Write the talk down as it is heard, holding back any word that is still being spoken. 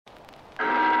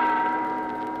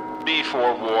Be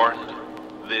forewarned,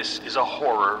 this is a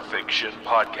horror fiction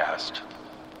podcast.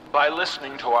 By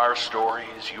listening to our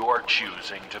stories, you are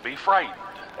choosing to be frightened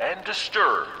and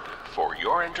disturbed for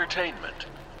your entertainment.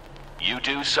 You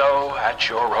do so at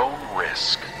your own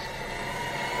risk.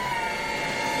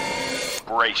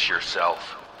 Brace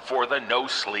yourself for the No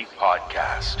Sleep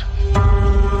podcast.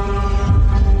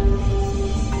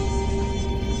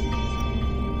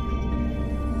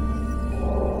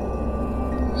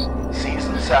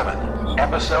 Season 7,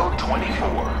 Episode 24.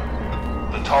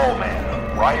 The Tall Man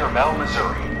of Briarbell,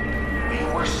 Missouri.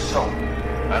 We Were Soap.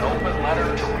 An open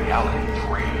letter to reality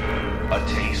 3. A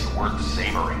taste worth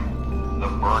savoring. The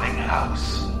Burning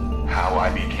House. How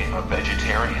I became a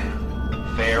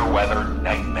vegetarian. Fair weather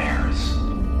nightmares.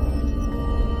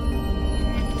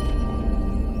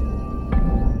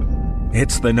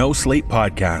 It's the No Sleep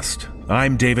podcast.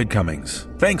 I'm David Cummings.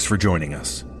 Thanks for joining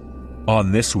us.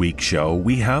 On this week's show,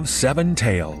 we have 7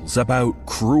 tales about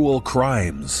cruel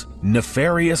crimes,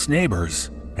 nefarious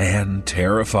neighbors, and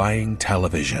terrifying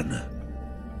television.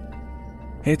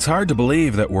 It's hard to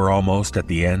believe that we're almost at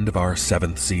the end of our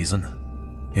 7th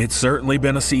season. It's certainly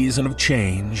been a season of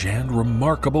change and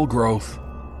remarkable growth.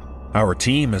 Our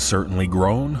team has certainly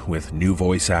grown with new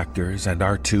voice actors and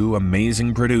our 2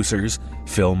 amazing producers,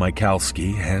 Phil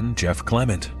Michalski and Jeff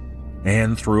Clement.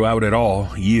 And throughout it all,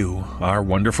 you, our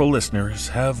wonderful listeners,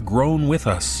 have grown with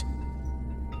us.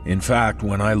 In fact,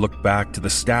 when I look back to the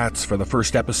stats for the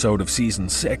first episode of Season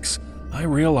 6, I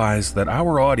realize that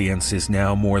our audience is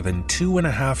now more than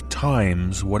 2.5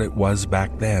 times what it was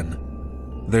back then.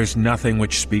 There's nothing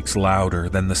which speaks louder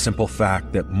than the simple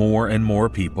fact that more and more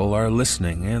people are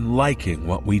listening and liking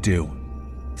what we do.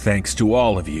 Thanks to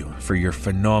all of you for your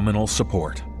phenomenal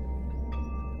support.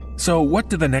 So what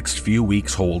do the next few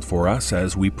weeks hold for us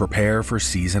as we prepare for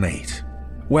Season 8?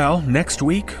 Well, next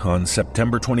week, on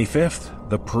September 25th,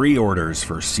 the pre-orders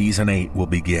for Season 8 will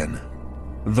begin.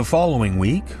 The following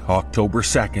week, October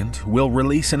 2nd, we'll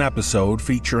release an episode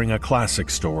featuring a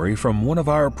classic story from one of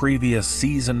our previous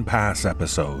Season Pass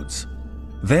episodes.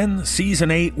 Then, Season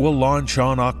 8 will launch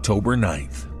on October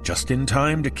 9th, just in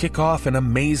time to kick off an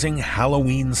amazing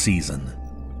Halloween season.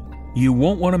 You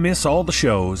won't want to miss all the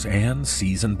shows and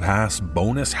Season Pass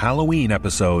bonus Halloween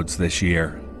episodes this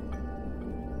year.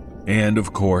 And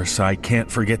of course, I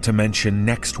can't forget to mention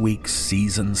next week's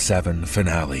Season 7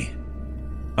 finale.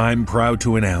 I'm proud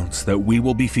to announce that we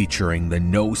will be featuring the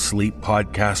No Sleep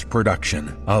podcast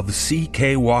production of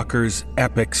C.K. Walker's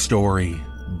epic story,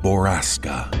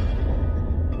 Borrasca.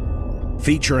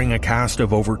 Featuring a cast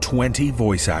of over 20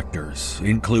 voice actors,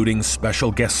 including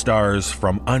special guest stars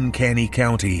from Uncanny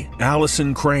County,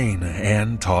 Allison Crane,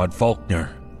 and Todd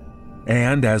Faulkner.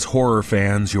 And as horror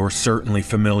fans, you're certainly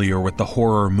familiar with the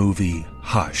horror movie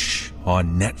Hush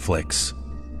on Netflix.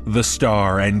 The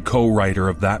star and co-writer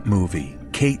of that movie,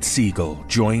 Kate Siegel,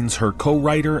 joins her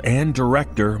co-writer and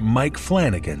director Mike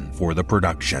Flanagan for the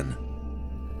production.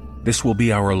 This will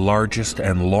be our largest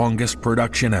and longest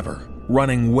production ever,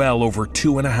 running well over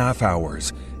 2.5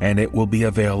 hours, and it will be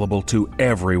available to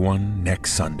everyone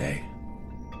next Sunday.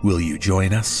 Will you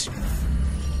join us?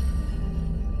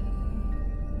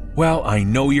 Well, I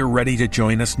know you're ready to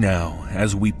join us now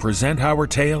as we present our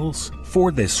tales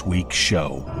for this week's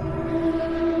show.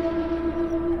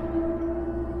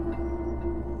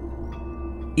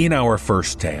 In our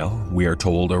first tale, we are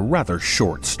told a rather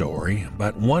short story,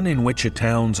 but one in which a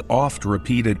town's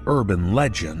oft-repeated urban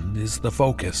legend is the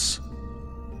focus.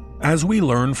 As we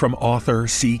learn from author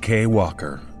C.K.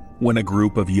 Walker, when a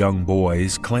group of young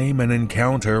boys claim an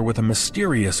encounter with a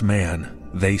mysterious man,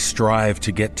 they strive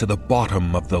to get to the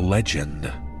bottom of the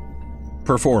legend.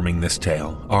 Performing this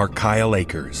tale are Kyle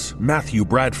Akers, Matthew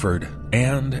Bradford,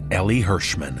 and Ellie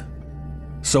Hirschman.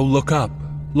 So look up,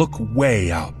 look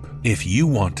way up, if you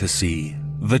want to see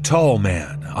The Tall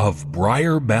Man of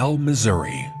Briarbell,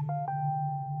 Missouri.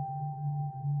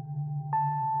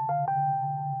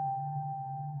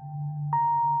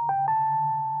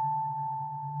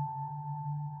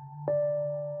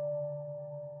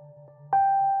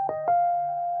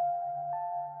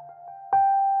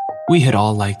 We had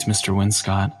all liked Mr.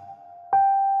 Winscott.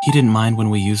 He didn't mind when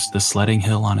we used the sledding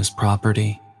hill on his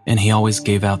property, and he always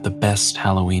gave out the best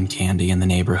Halloween candy in the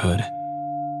neighborhood.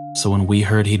 So when we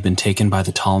heard he'd been taken by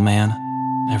the Tall Man,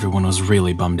 everyone was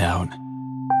really bummed out.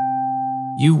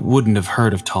 You wouldn't have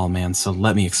heard of Tall Man, so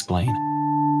let me explain.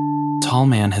 Tall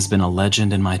Man has been a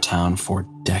legend in my town for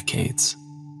decades.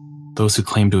 Those who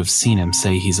claim to have seen him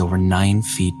say he's over 9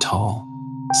 feet tall,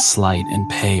 slight and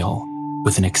pale,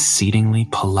 with an exceedingly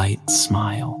polite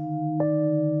smile.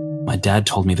 My dad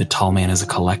told me the Tall Man is a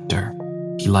collector.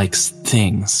 He likes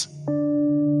things.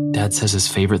 Dad says his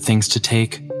favorite things to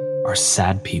take are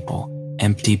sad people,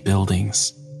 empty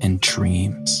buildings, and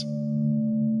dreams.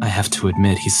 I have to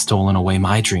admit he's stolen away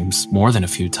my dreams more than a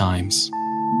few times.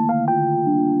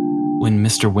 When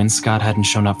Mr. Winscott hadn't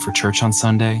shown up for church on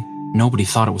Sunday, nobody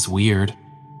thought it was weird.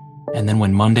 And then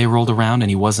when Monday rolled around and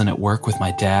he wasn't at work with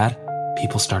my dad,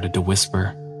 people started to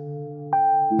whisper.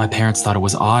 My parents thought it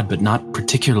was odd, but not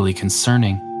particularly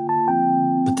concerning.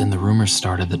 But then the rumors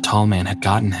started that Tall Man had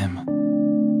gotten him.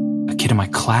 A kid in my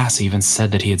class even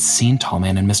said that he had seen Tall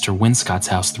Man in Mr. Winscott's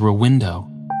house through a window.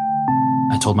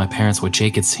 I told my parents what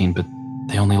Jake had seen, but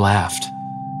they only laughed.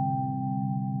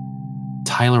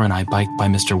 Tyler and I biked by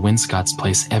Mr. Winscott's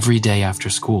place every day after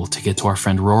school to get to our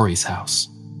friend Rory's house.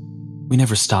 We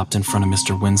never stopped in front of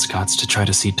Mr. Winscott's to try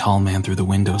to see Tall Man through the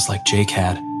windows like Jake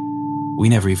had. We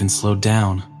never even slowed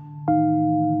down.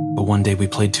 But one day we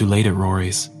played too late at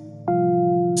Rory's.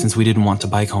 Since we didn't want to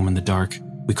bike home in the dark,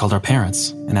 we called our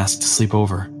parents and asked to sleep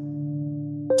over.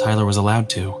 Tyler was allowed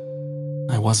to.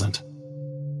 I wasn't.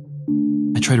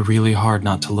 I tried really hard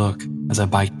not to look as I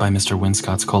biked by Mr.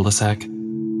 Winscott's cul-de-sac.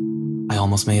 I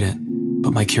almost made it,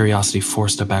 but my curiosity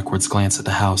forced a backwards glance at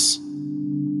the house.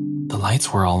 The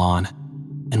lights were all on,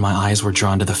 and my eyes were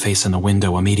drawn to the face in the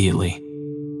window immediately.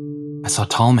 I saw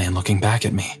Tall Man looking back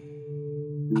at me.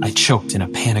 I choked in a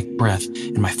panicked breath,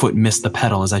 and my foot missed the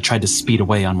pedal as I tried to speed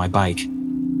away on my bike.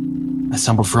 I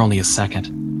stumbled for only a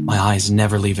second, my eyes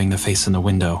never leaving the face in the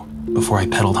window, before I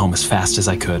pedaled home as fast as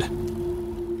I could.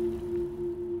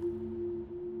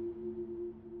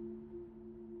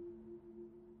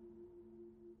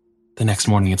 The next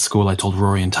morning at school, I told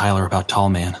Rory and Tyler about Tall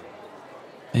Man.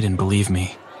 They didn't believe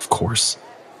me, of course.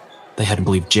 They hadn't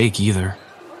believed Jake either.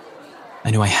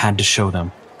 I knew I had to show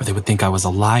them, or they would think I was a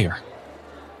liar.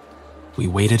 We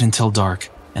waited until dark,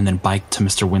 and then biked to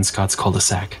Mr. Winscott's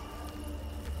cul-de-sac.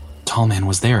 Tall Man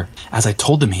was there, as I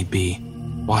told him he'd be,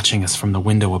 watching us from the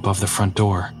window above the front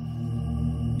door.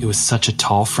 It was such a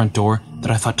tall front door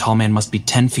that I thought Tall Man must be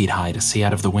 10 feet high to see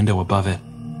out of the window above it.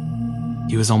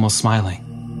 He was almost smiling,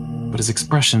 but his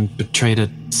expression betrayed a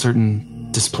certain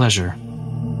displeasure.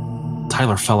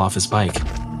 Tyler fell off his bike.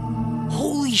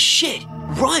 Holy shit!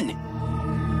 Run!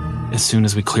 As soon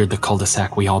as we cleared the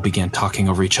cul-de-sac, we all began talking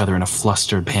over each other in a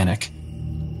flustered panic.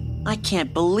 I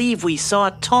can't believe we saw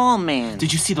Tall Man.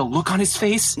 Did you see the look on his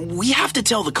face? We have to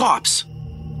tell the cops.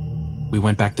 We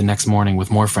went back the next morning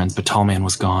with more friends, but Tall Man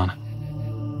was gone.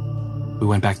 We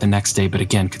went back the next day, but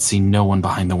again could see no one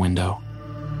behind the window.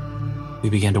 We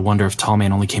began to wonder if Tall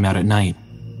Man only came out at night.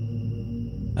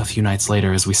 A few nights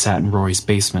later, as we sat in Rory's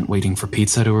basement waiting for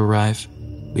pizza to arrive,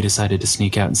 we decided to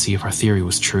sneak out and see if our theory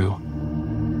was true.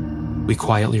 We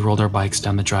quietly rolled our bikes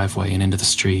down the driveway and into the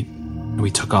street, and we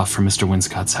took off for Mr.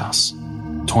 Winscott's house,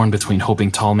 torn between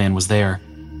hoping Tall Man was there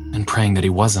and praying that he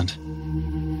wasn't.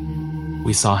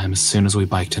 We saw him as soon as we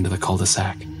biked into the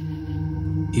cul-de-sac.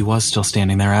 He was still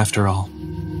standing there after all,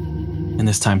 and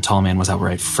this time Tall Man was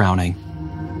outright frowning.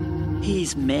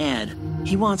 He's mad.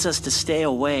 He wants us to stay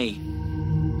away.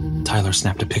 Tyler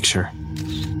snapped a picture.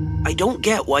 I don't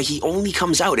get why he only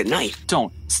comes out at night.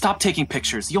 Don't. Stop taking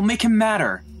pictures. You'll make him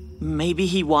madder. Maybe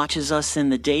he watches us in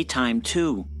the daytime,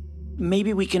 too.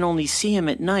 Maybe we can only see him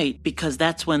at night because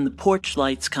that's when the porch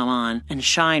lights come on and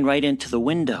shine right into the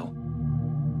window.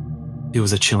 It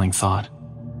was a chilling thought.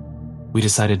 We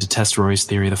decided to test Rory's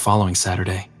theory the following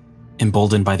Saturday,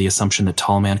 emboldened by the assumption that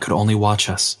Tall Man could only watch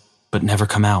us, but never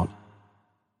come out.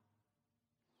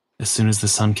 As soon as the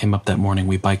sun came up that morning,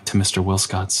 we biked to Mr.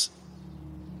 Winscott's.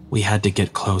 We had to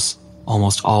get close,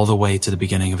 almost all the way to the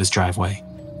beginning of his driveway,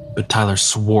 but Tyler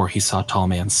swore he saw Tall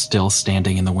Man still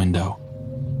standing in the window.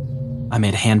 I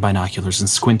made hand binoculars and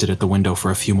squinted at the window for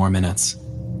a few more minutes.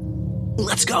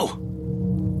 Let's go!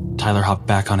 Tyler hopped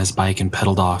back on his bike and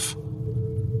pedaled off.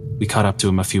 We caught up to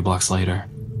him a few blocks later.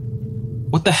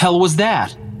 What the hell was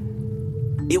that?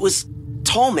 It was...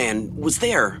 Tall Man was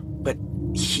there, but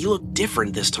he looked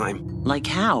different this time. Like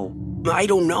how? I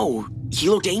don't know. He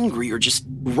looked angry or just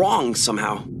wrong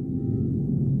somehow.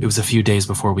 It was a few days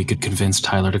before we could convince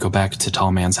Tyler to go back to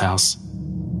Tall Man's house.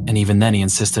 And even then he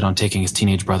insisted on taking his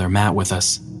teenage brother Matt with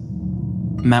us.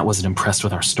 Matt wasn't impressed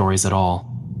with our stories at all.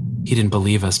 He didn't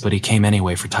believe us, but he came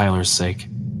anyway for Tyler's sake.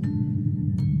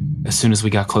 As soon as we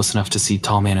got close enough to see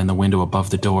Tall Man in the window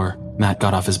above the door, Matt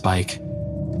got off his bike.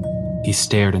 He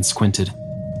stared and squinted,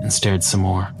 and stared some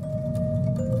more.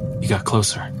 He got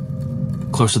closer.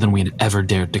 Closer than we had ever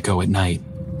dared to go at night.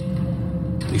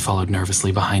 We followed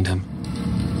nervously behind him.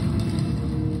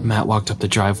 Matt walked up the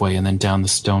driveway and then down the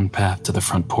stone path to the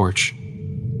front porch.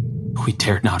 We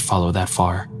dared not follow that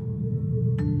far.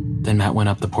 Then Matt went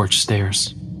up the porch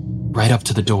stairs, right up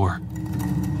to the door.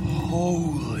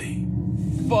 Holy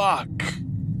fuck?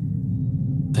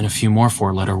 Then a few more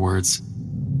 4-letter words,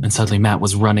 and suddenly Matt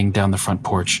was running down the front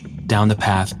porch, down the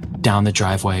path, down the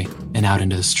driveway, and out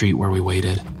into the street where we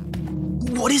waited.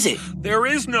 What is it? There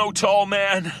is no tall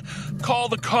man. Call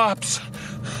the cops.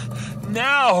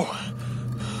 Now!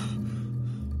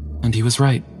 And he was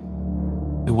right.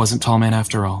 It wasn't Tall Man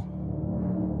after all.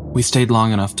 We stayed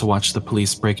long enough to watch the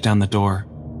police break down the door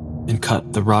and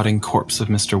cut the rotting corpse of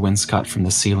Mr. Winscott from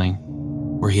the ceiling,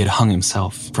 where he had hung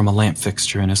himself from a lamp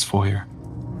fixture in his foyer.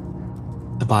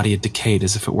 The body had decayed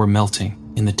as if it were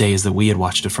melting in the days that we had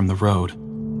watched it from the road.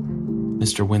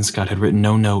 Mr. Winscott had written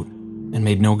no note and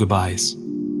made no goodbyes,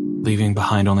 leaving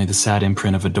behind only the sad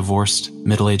imprint of a divorced,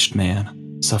 middle-aged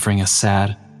man suffering a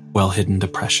sad, well-hidden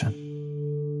depression.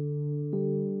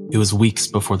 It was weeks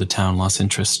before the town lost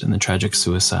interest in the tragic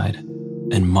suicide,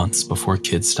 and months before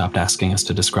kids stopped asking us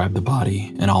to describe the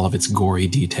body in all of its gory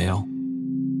detail.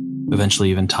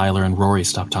 Eventually, even Tyler and Rory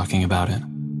stopped talking about it.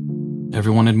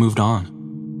 Everyone had moved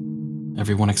on.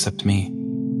 Everyone except me.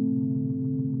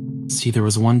 See, there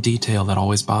was one detail that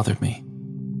always bothered me.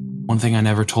 One thing I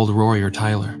never told Rory or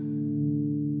Tyler.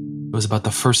 It was about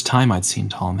the first time I'd seen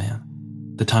Tall Man.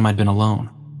 The time I'd been alone.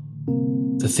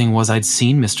 The thing was, I'd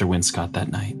seen Mr. Winscott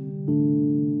that night.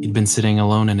 He'd been sitting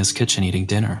alone in his kitchen eating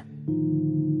dinner.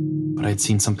 But I'd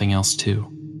seen something else too.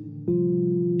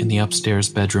 In the upstairs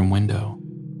bedroom window,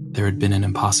 there had been an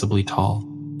impossibly tall,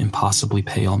 impossibly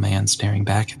pale man staring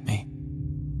back at me.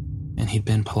 And he'd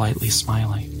been politely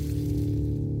smiling.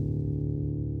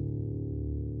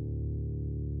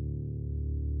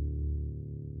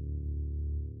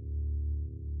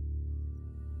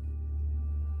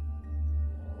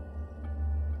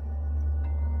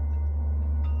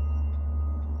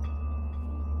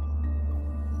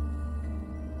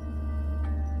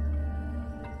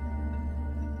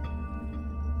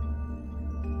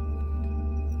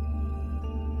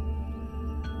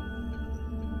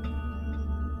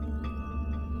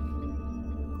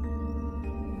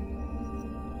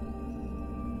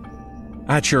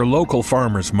 At your local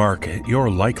farmer's market, you're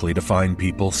likely to find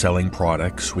people selling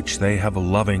products which they have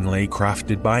lovingly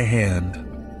crafted by hand.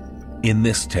 In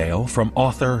this tale from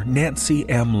author Nancy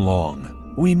M.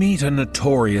 Long, we meet a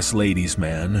notorious ladies'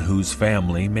 man whose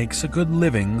family makes a good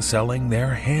living selling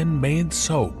their handmade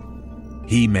soap.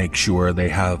 He makes sure they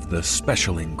have the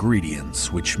special ingredients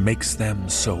which makes them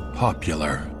so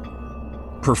popular.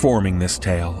 Performing this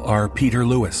tale are Peter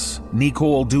Lewis,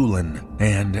 Nicole Doolin,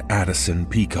 and Addison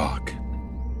Peacock.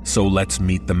 So let's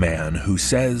meet the man who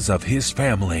says of his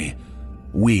family,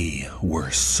 "We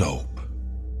were soap."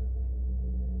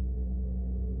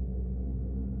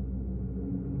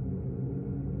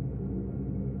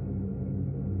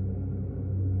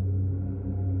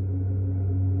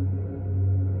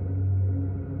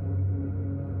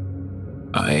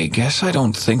 I guess I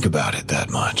don't think about it that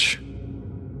much.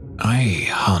 I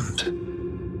hunt.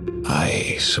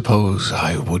 I suppose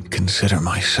I would consider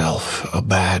myself a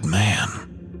bad man,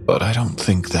 but I don't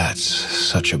think that's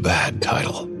such a bad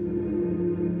title.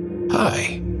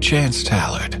 Hi, Chance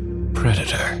Tallard,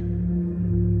 Predator.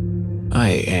 I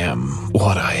am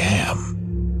what I am.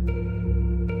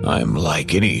 I'm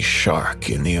like any shark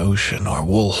in the ocean or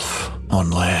wolf on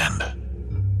land.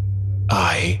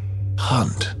 I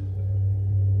hunt.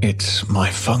 It's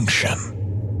my function.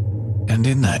 And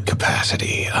in that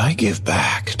capacity, I give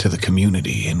back to the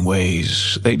community in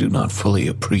ways they do not fully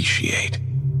appreciate.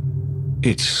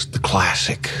 It's the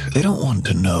classic, they don't want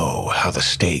to know how the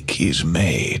steak is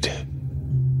made.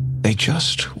 They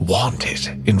just want it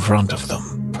in front of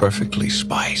them, perfectly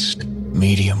spiced,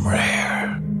 medium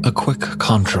rare. A quick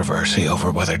controversy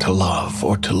over whether to love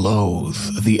or to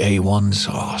loathe the A1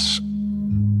 sauce.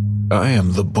 I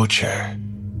am the butcher.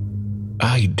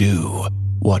 I do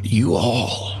what you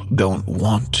all don't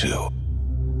want to.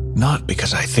 Not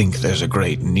because I think there's a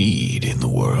great need in the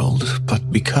world,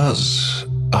 but because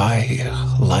I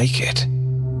like it.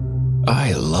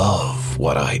 I love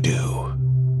what I do.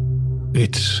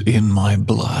 It's in my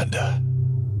blood.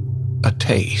 A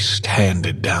taste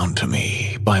handed down to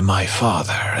me by my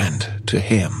father and to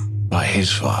him by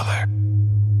his father.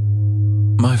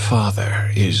 My father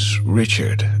is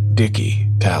Richard Dickie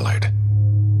Tallard.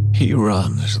 He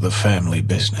runs the family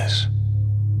business.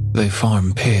 They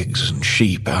farm pigs and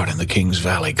sheep out in the Kings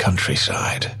Valley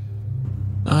countryside.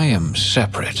 I am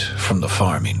separate from the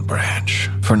farming branch,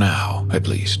 for now, at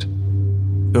least.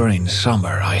 During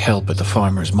summer, I help at the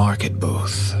farmer's market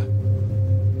booth.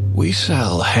 We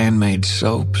sell handmade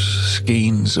soaps,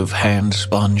 skeins of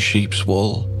hand-spun sheep's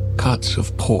wool, cuts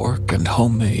of pork, and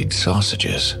homemade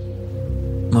sausages.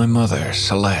 My mother,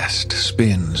 Celeste,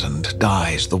 spins and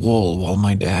dyes the wool while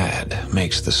my dad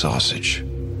makes the sausage.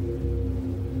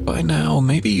 By now,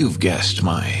 maybe you've guessed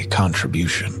my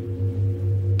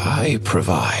contribution. I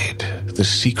provide the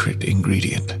secret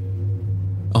ingredient.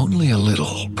 Only a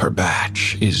little per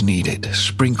batch is needed,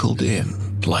 sprinkled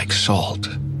in like salt.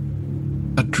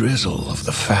 A drizzle of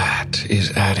the fat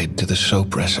is added to the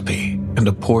soap recipe, and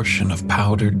a portion of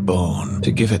powdered bone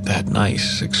to give it that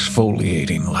nice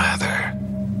exfoliating lather.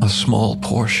 A small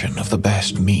portion of the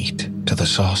best meat to the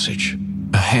sausage.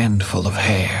 A handful of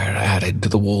hair added to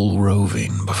the wool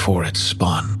roving before it's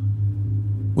spun.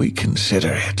 We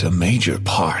consider it a major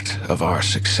part of our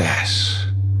success.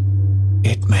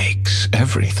 It makes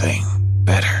everything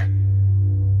better.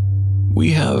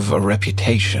 We have a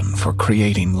reputation for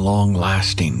creating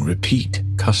long-lasting repeat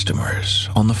customers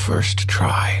on the first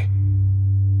try.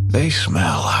 They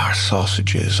smell our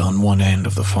sausages on one end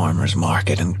of the farmer's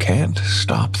market and can't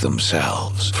stop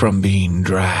themselves from being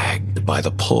dragged by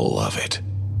the pull of it.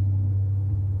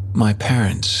 My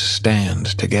parents stand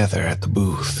together at the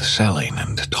booth, selling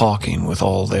and talking with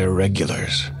all their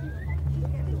regulars.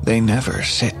 They never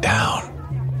sit down.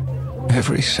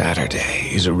 Every Saturday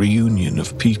is a reunion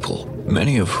of people,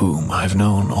 many of whom I've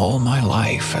known all my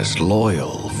life as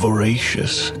loyal,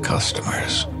 voracious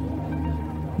customers.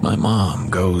 My mom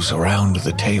goes around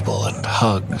the table and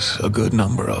hugs a good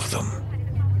number of them.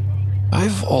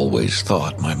 I've always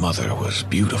thought my mother was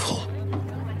beautiful.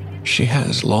 She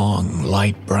has long,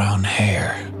 light brown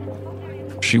hair.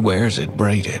 She wears it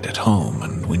braided at home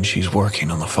and when she's working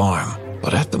on the farm.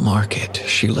 But at the market,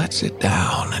 she lets it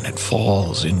down and it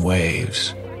falls in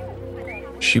waves.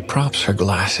 She props her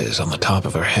glasses on the top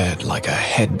of her head like a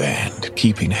headband,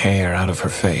 keeping hair out of her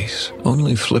face,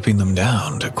 only flipping them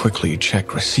down to quickly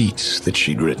check receipts that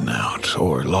she'd written out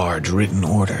or large written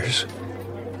orders.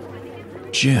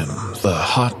 Jim, the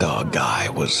hot dog guy,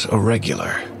 was a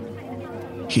regular.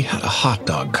 He had a hot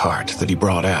dog cart that he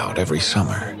brought out every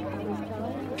summer.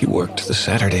 He worked the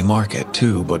Saturday market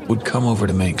too, but would come over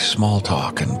to make small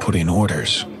talk and put in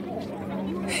orders.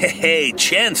 Hey,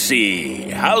 Chancey,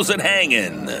 how's it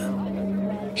hanging?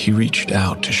 He reached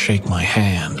out to shake my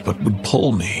hand, but would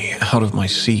pull me out of my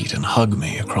seat and hug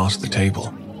me across the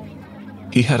table.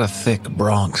 He had a thick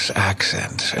Bronx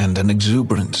accent and an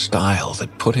exuberant style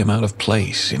that put him out of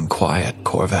place in quiet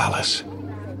Corvallis.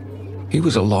 He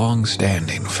was a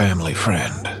long-standing family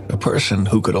friend, a person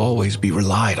who could always be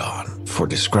relied on for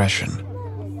discretion.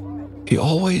 He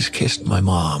always kissed my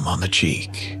mom on the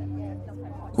cheek.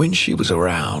 When she was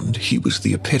around, he was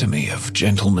the epitome of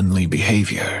gentlemanly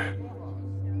behavior.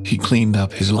 He cleaned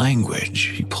up his language,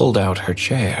 he pulled out her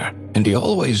chair, and he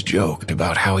always joked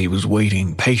about how he was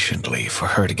waiting patiently for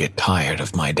her to get tired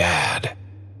of my dad.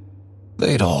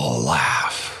 They'd all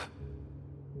laugh.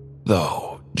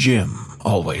 Though Jim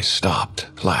always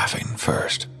stopped laughing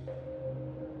first.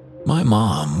 My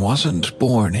mom wasn't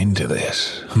born into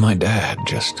this. My dad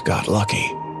just got lucky.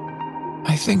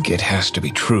 I think it has to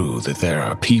be true that there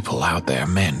are people out there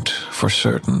meant for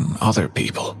certain other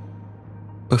people.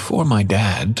 Before my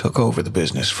dad took over the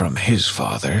business from his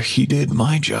father, he did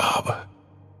my job.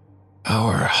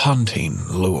 Our hunting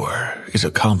lure is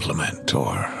a compliment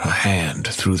or a hand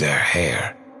through their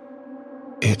hair.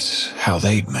 It's how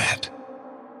they'd met.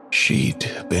 She'd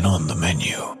been on the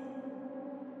menu.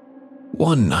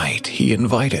 One night, he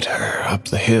invited her up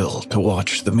the hill to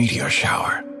watch the meteor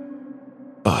shower.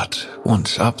 But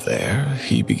once up there,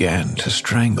 he began to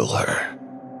strangle her.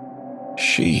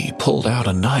 She pulled out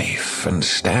a knife and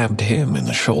stabbed him in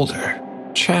the shoulder,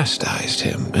 chastised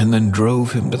him, and then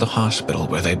drove him to the hospital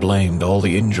where they blamed all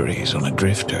the injuries on a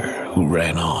drifter who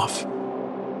ran off.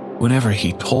 Whenever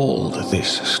he told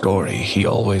this story, he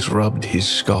always rubbed his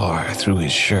scar through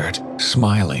his shirt,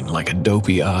 smiling like a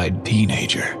dopey-eyed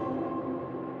teenager.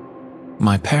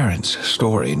 My parents'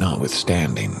 story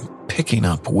notwithstanding, picking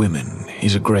up women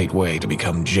is a great way to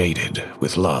become jaded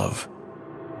with love.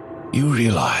 You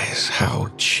realize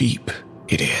how cheap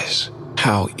it is,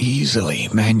 how easily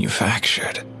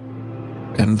manufactured.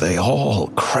 And they all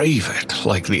crave it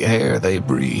like the air they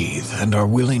breathe and are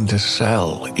willing to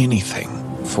sell anything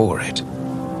for it.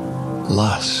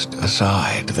 Lust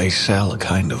aside, they sell a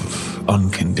kind of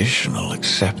unconditional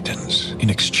acceptance in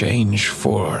exchange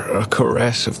for a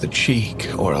caress of the cheek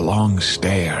or a long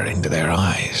stare into their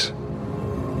eyes.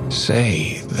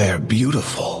 Say they're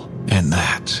beautiful, and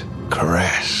that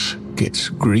caress gets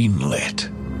greenlit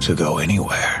to go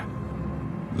anywhere.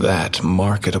 That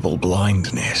marketable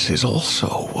blindness is also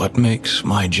what makes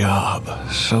my job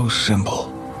so simple.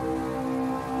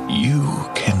 You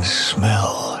can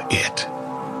smell it.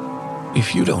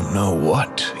 If you don't know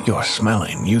what you're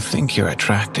smelling, you think you're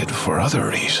attracted for other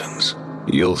reasons.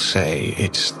 You'll say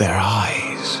it's their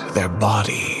eyes, their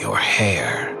body, or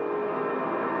hair.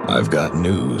 I've got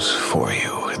news for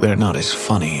you. They're not as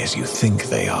funny as you think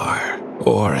they are,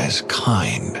 or as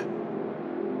kind.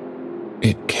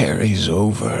 It carries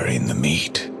over in the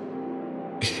meat.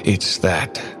 It's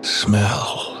that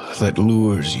smell that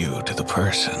lures you to the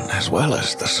person as well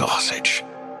as the sausage.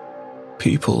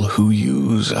 People who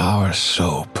use our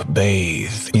soap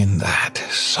bathe in that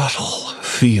subtle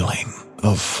feeling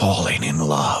of falling in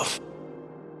love.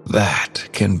 That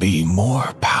can be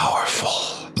more powerful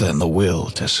than the will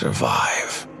to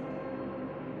survive.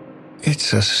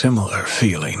 It's a similar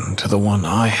feeling to the one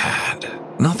I had,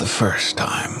 not the first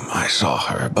time I saw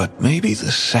her, but maybe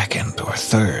the second or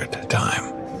third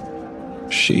time.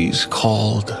 She's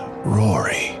called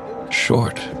Rory,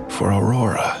 short for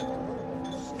Aurora.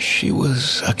 She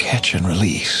was a catch and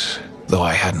release, though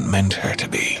I hadn't meant her to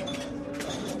be.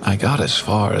 I got as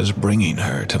far as bringing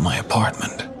her to my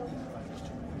apartment.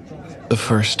 The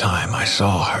first time I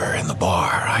saw her in the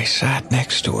bar, I sat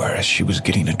next to her as she was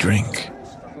getting a drink.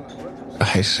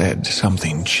 I said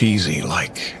something cheesy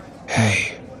like,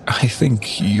 "Hey, I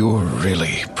think you're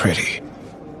really pretty."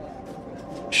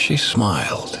 She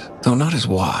smiled, though not as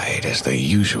wide as they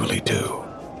usually do.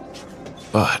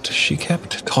 But she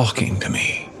kept talking to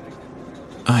me.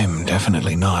 I'm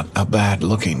definitely not a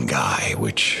bad-looking guy,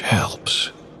 which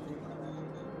helps.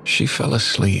 She fell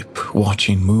asleep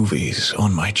watching movies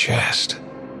on my chest.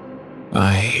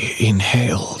 I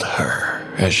inhaled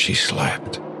her as she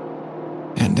slept,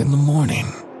 and in the morning,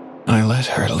 I let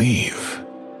her leave.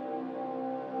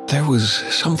 There was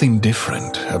something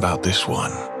different about this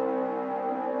one.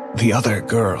 The other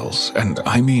girls, and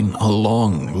I mean a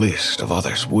long list of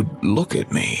others, would look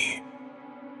at me.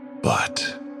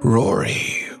 But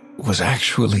Rory was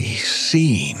actually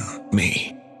seeing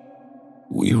me.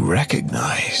 We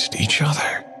recognized each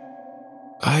other.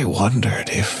 I wondered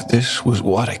if this was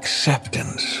what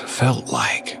acceptance felt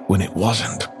like when it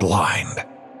wasn't blind.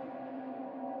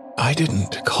 I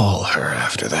didn't call her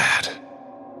after that.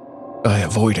 I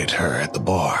avoided her at the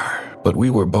bar, but we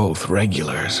were both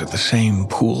regulars at the same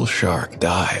pool shark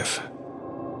dive.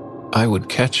 I would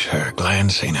catch her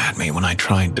glancing at me when I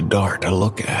tried to dart a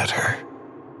look at her.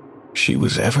 She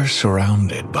was ever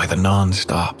surrounded by the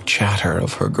non-stop chatter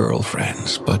of her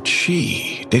girlfriends, but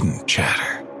she didn't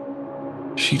chatter.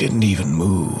 She didn't even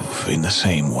move in the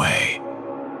same way.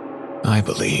 I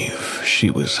believe she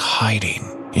was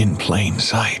hiding in plain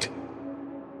sight.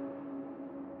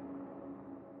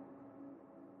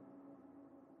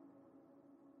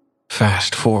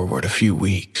 Fast forward a few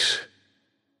weeks.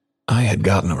 I had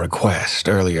gotten a request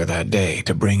earlier that day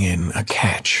to bring in a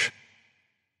catch.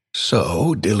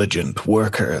 So, diligent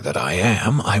worker that I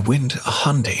am, I went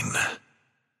hunting.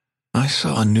 I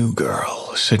saw a new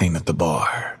girl sitting at the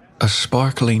bar, a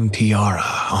sparkling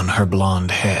tiara on her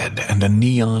blonde head and a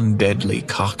neon deadly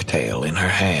cocktail in her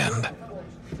hand.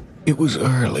 It was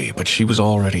early, but she was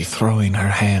already throwing her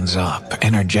hands up,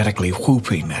 energetically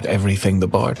whooping at everything the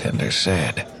bartender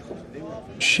said.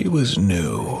 She was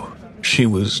new. She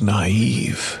was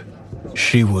naive.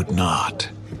 She would not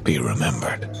be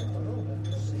remembered.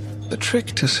 The trick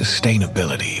to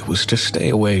sustainability was to stay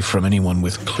away from anyone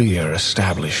with clear,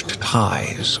 established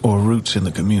ties or roots in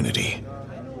the community.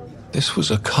 This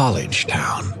was a college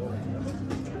town.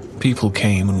 People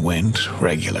came and went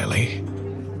regularly.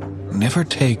 Never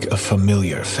take a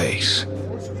familiar face.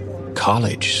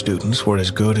 College students were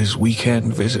as good as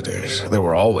weekend visitors. There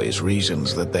were always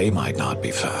reasons that they might not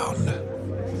be found.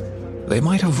 They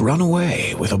might have run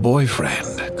away with a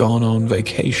boyfriend, gone on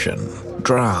vacation,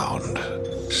 drowned,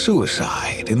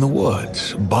 suicide in the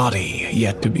woods, body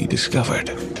yet to be discovered.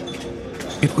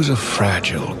 It was a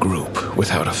fragile group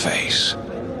without a face.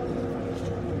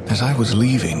 As I was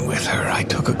leaving with her, I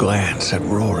took a glance at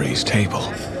Rory's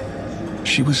table.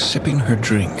 She was sipping her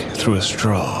drink through a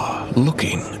straw,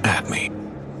 looking at me.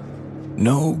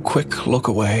 No quick look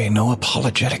away, no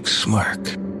apologetic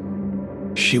smirk.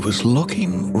 She was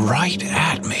looking right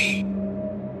at me.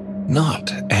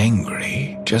 Not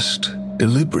angry, just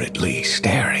deliberately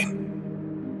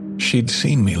staring. She'd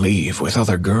seen me leave with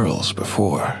other girls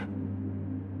before.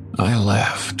 I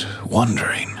left,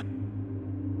 wondering.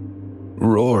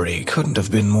 Rory couldn't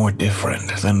have been more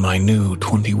different than my new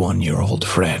 21-year-old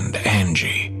friend,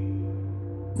 Angie.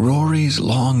 Rory's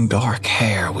long dark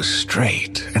hair was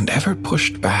straight and ever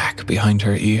pushed back behind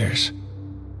her ears.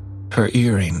 Her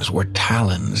earrings were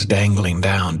talons dangling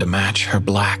down to match her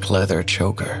black leather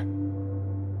choker.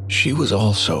 She was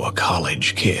also a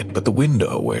college kid, but the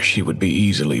window where she would be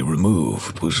easily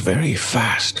removed was very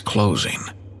fast closing.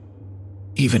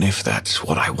 Even if that's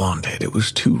what I wanted, it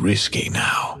was too risky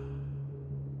now.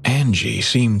 Angie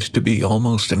seemed to be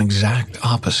almost an exact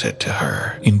opposite to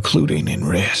her, including in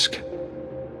risk.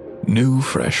 New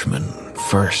freshman,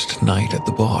 first night at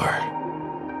the bar.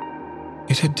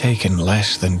 It had taken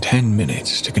less than 10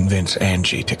 minutes to convince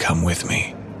Angie to come with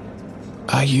me.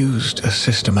 I used a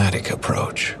systematic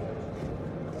approach.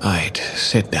 I'd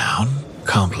sit down,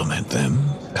 compliment them,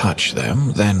 touch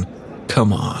them, then,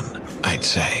 "Come on," I'd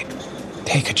say.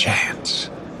 "Take a chance."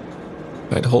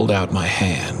 I'd hold out my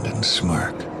hand and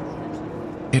smirk.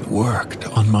 It worked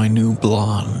on my new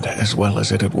blonde as well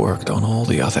as it had worked on all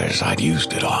the others I'd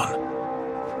used it on.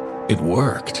 It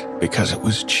worked because it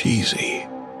was cheesy.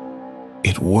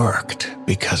 It worked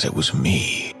because it was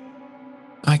me.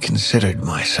 I considered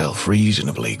myself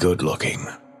reasonably good-looking.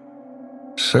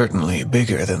 Certainly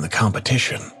bigger than the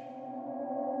competition.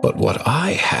 But what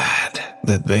I had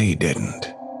that they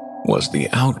didn't was the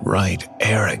outright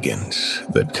arrogance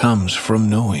that comes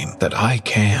from knowing that I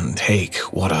can take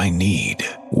what I need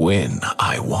when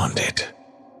I want it.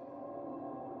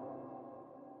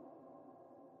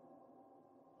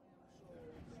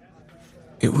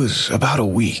 It was about a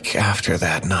week after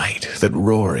that night that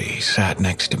Rory sat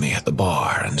next to me at the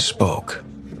bar and spoke.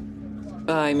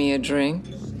 "Buy me a drink?"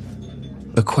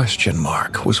 The question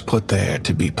mark was put there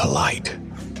to be polite.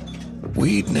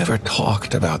 We'd never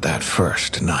talked about that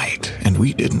first night, and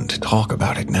we didn't talk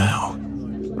about it now.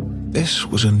 This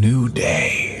was a new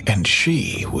day, and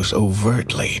she was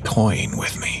overtly toying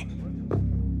with me.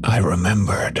 I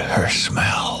remembered her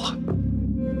smell.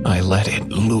 I let it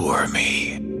lure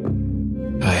me.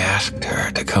 I asked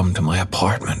her to come to my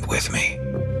apartment with me,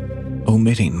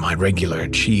 omitting my regular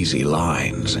cheesy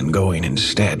lines and going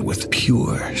instead with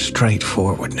pure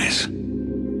straightforwardness.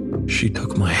 She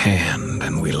took my hand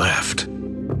and we left.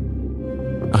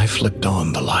 I flipped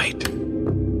on the light.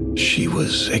 She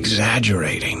was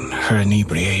exaggerating her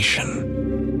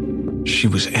inebriation. She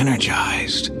was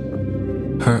energized.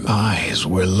 Her eyes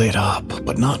were lit up,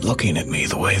 but not looking at me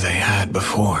the way they had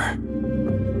before.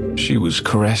 She was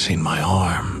caressing my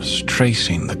arms,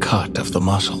 tracing the cut of the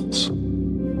muscles.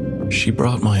 She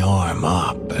brought my arm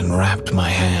up and wrapped my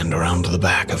hand around the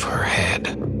back of her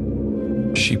head.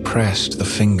 She pressed the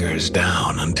fingers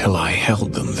down until I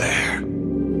held them there.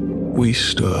 We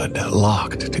stood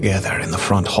locked together in the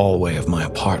front hallway of my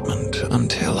apartment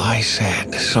until I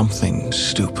said something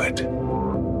stupid.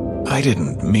 I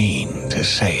didn't mean to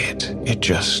say it. It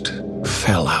just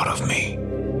fell out of me.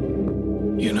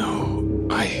 "You know,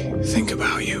 I think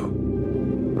about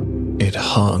you." It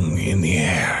hung in the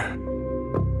air.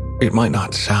 It might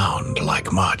not sound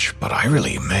like much, but I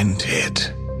really meant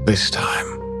it this time.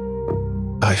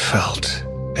 I felt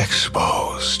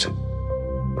exposed.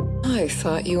 "I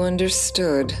thought you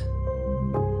understood."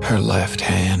 Her left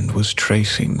hand was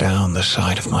tracing down the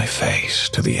side of my face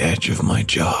to the edge of my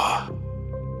jaw.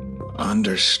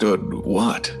 Understood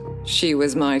what? "She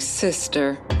was my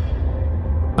sister."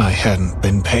 I hadn't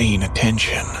been paying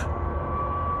attention.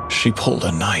 She pulled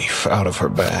a knife out of her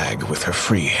bag with her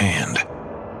free hand.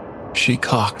 She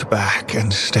cocked back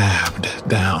and stabbed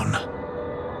down.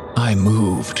 I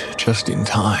moved just in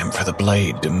time for the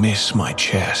blade to miss my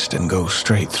chest and go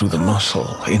straight through the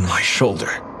muscle in my shoulder.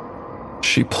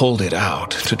 She pulled it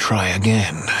out to try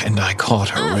again, and I caught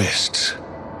her wrists.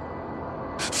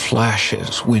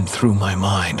 Flashes went through my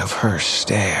mind of her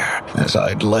stare as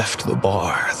I'd left the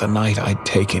bar the night I'd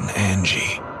taken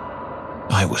Angie.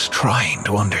 I was trying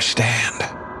to understand.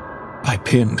 I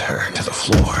pinned her to the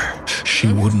floor. She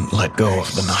wouldn't let go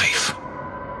of the knife.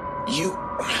 You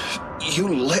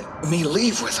let me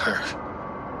leave with her."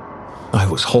 I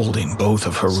was holding both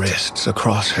of her wrists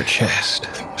across her chest,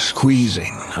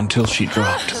 squeezing until she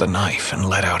dropped the knife and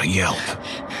let out a yelp.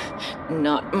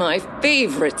 "Not my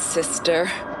favorite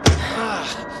sister."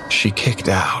 She kicked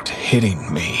out,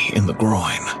 hitting me in the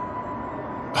groin.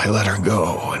 I let her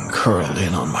go and curled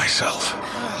in on myself.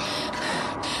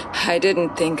 "I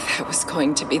didn't think that was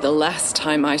going to be the last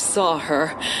time I saw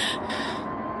her."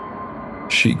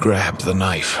 She grabbed the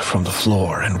knife from the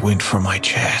floor and went for my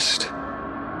chest.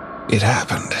 It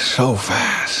happened so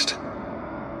fast.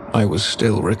 I was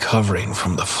still recovering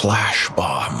from the flash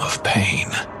bomb of pain.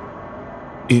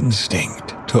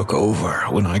 Instinct took over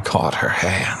when I caught her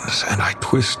hands and I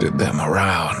twisted them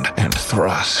around and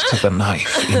thrust the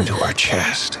knife into her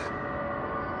chest.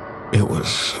 It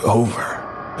was over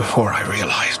before I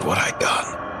realized what I'd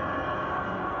done.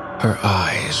 Her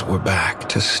eyes were back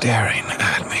to staring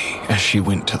at me as she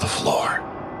went to the floor.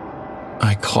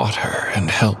 I caught her and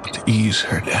helped ease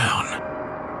her down.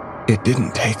 It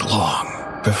didn't take long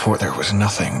before there was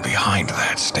nothing behind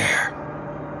that stare.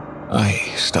 I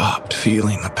stopped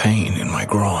feeling the pain in my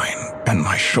groin and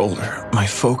my shoulder. My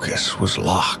focus was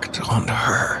locked onto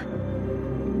her.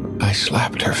 I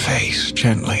slapped her face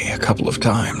gently a couple of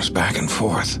times back and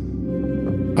forth.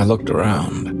 I looked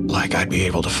around like I'd be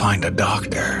able to find a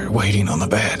doctor waiting on the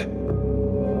bed.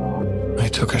 I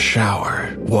took a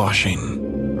shower,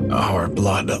 washing our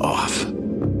blood off.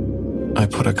 I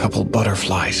put a couple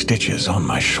butterfly stitches on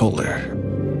my shoulder.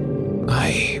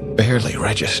 I barely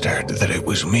registered that it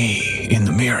was me in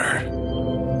the mirror.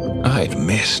 I'd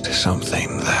missed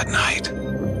something that night.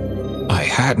 I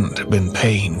hadn't been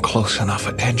paying close enough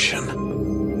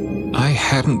attention. I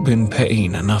hadn't been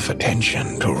paying enough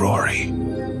attention to Rory.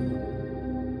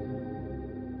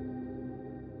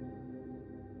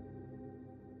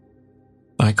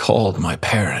 I called my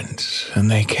parents, and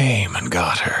they came and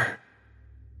got her.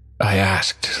 I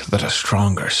asked that a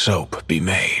stronger soap be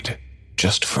made,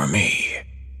 just for me.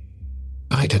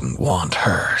 I didn't want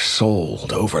her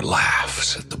sold over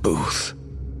laughs at the booth.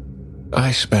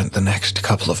 I spent the next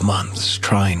couple of months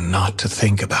trying not to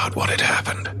think about what had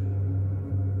happened.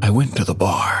 I went to the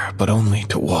bar, but only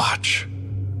to watch.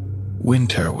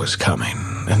 Winter was coming,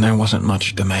 and there wasn't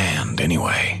much demand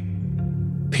anyway.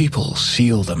 People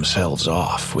seal themselves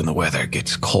off when the weather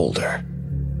gets colder.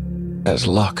 As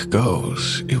luck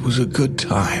goes, it was a good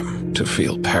time to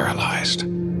feel paralyzed.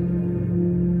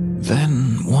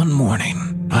 Then, one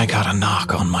morning, I got a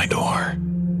knock on my door.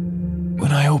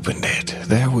 When I opened it,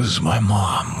 there was my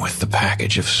mom with the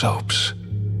package of soaps.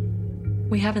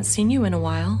 We haven't seen you in a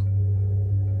while.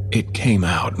 It came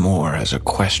out more as a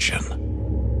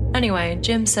question. Anyway,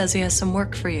 Jim says he has some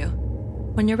work for you.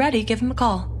 When you're ready, give him a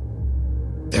call.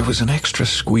 There was an extra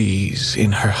squeeze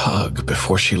in her hug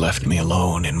before she left me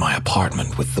alone in my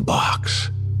apartment with the box.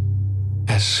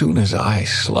 As soon as I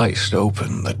sliced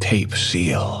open the tape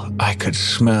seal, I could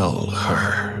smell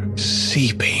her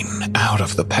seeping out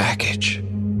of the package.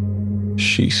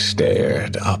 She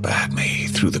stared up at me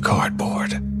through the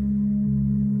cardboard.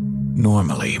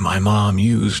 Normally, my mom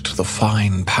used the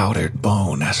fine powdered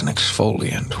bone as an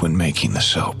exfoliant when making the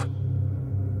soap.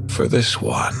 For this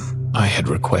one, I had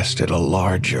requested a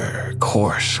larger,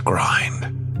 coarse grind.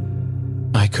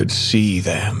 I could see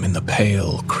them in the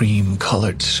pale,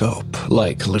 cream-colored soap,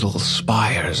 like little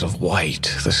spires of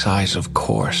white the size of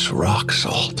coarse rock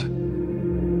salt.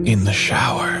 In the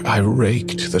shower, I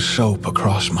raked the soap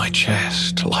across my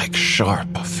chest like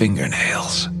sharp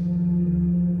fingernails.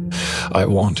 I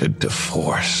wanted to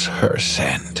force her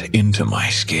scent into my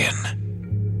skin.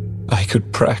 I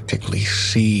could practically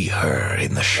see her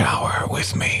in the shower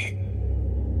with me.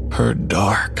 Her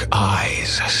dark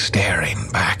eyes staring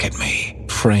back at me,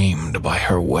 framed by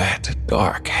her wet,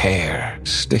 dark hair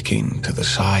sticking to the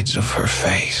sides of her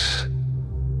face.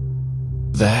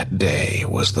 That day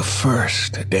was the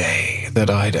first day that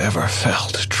I'd ever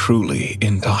felt truly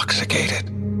intoxicated.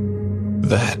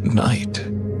 That night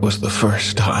was the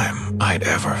first time I'd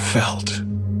ever felt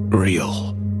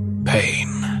real pain.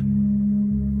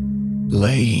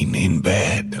 Laying in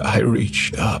bed, I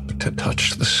reached up to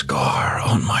touch the scar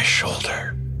on my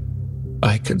shoulder.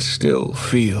 I could still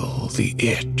feel the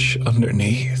itch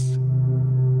underneath.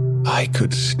 I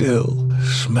could still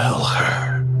smell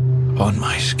her on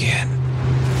my skin.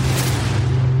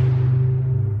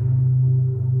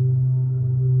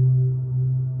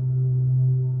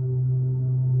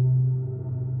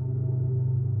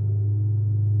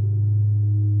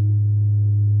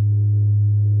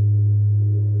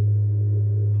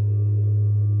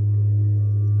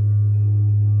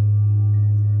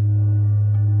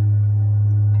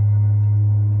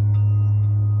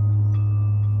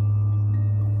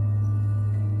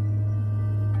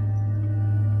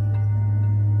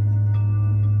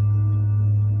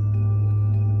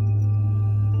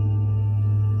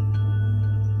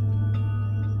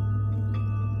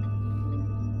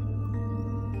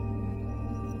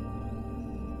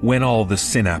 When all the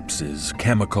synapses,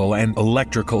 chemical and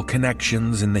electrical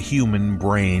connections in the human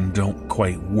brain don't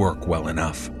quite work well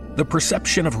enough, the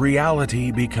perception of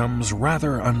reality becomes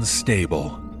rather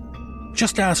unstable.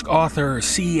 Just ask author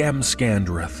C.M.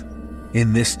 Scandreth.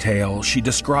 In this tale, she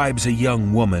describes a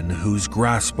young woman whose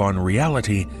grasp on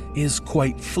reality is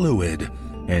quite fluid,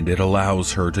 and it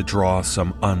allows her to draw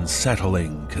some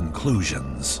unsettling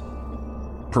conclusions.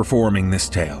 Performing this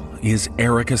tale is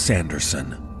Erica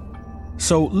Sanderson.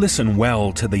 So listen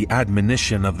well to the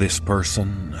admonition of this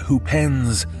person who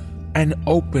pens an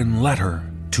open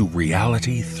letter to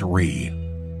Reality 3.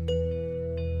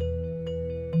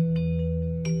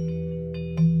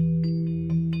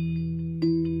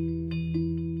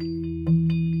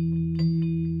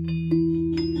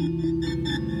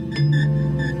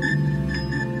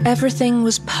 Everything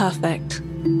was perfect.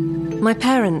 My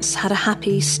parents had a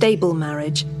happy, stable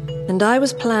marriage, and I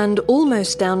was planned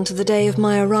almost down to the day of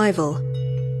my arrival.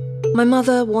 My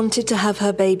mother wanted to have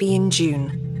her baby in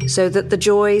June, so that the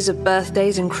joys of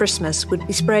birthdays and Christmas would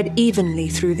be spread evenly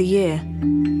through the year.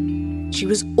 She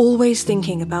was always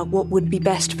thinking about what would be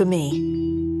best for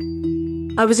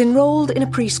me. I was enrolled in a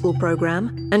preschool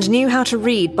program and knew how to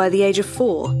read by the age of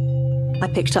 4. I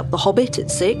picked up The Hobbit at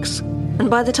 6, and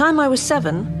by the time I was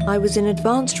 7, I was in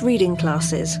advanced reading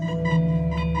classes.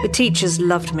 The teachers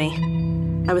loved me.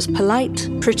 I was polite,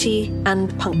 pretty,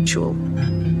 and punctual.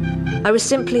 I was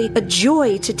simply a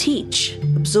joy to teach,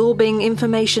 absorbing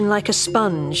information like a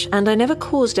sponge, and I never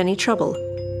caused any trouble.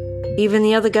 Even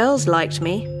the other girls liked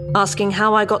me, asking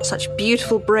how I got such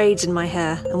beautiful braids in my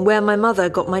hair and where my mother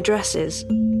got my dresses.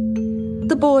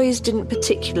 The boys didn't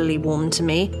particularly warm to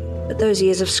me, but those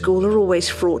years of school are always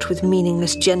fraught with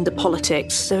meaningless gender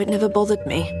politics, so it never bothered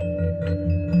me.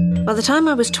 By the time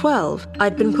I was 12,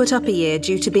 I'd been put up a year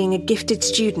due to being a gifted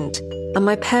student, and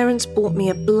my parents bought me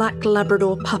a black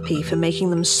Labrador puppy for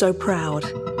making them so proud.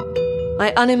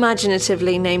 I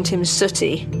unimaginatively named him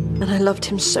Sooty, and I loved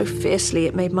him so fiercely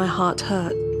it made my heart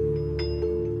hurt.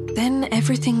 Then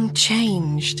everything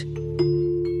changed.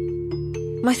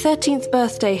 My 13th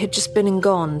birthday had just been and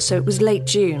gone, so it was late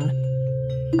June.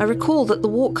 I recall that the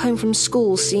walk home from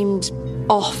school seemed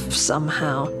off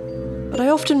somehow, but I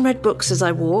often read books as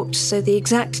I walked, so the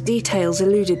exact details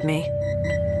eluded me.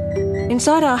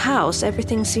 Inside our house,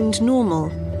 everything seemed normal,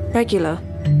 regular.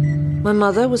 My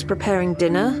mother was preparing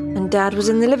dinner, and Dad was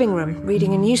in the living room,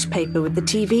 reading a newspaper with the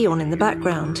TV on in the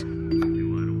background.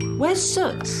 "Where's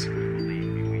Soots?"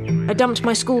 I dumped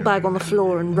my school bag on the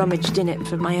floor and rummaged in it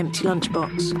for my empty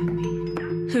lunchbox.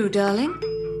 "Who, darling?"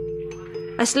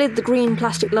 I slid the green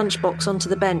plastic lunchbox onto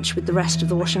the bench with the rest of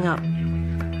the washing up.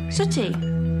 "Sooty,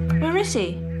 where is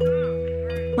he?"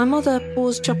 My mother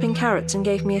paused chopping carrots and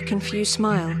gave me a confused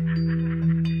smile.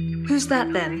 "Who's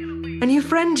that then? A new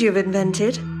friend you've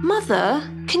invented?" "Mother,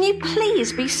 can you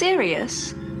please be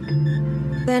serious?"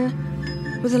 Then,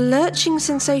 with a lurching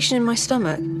sensation in my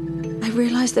stomach, I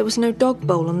realised there was no dog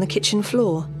bowl on the kitchen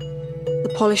floor.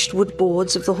 The polished wood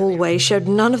boards of the hallway showed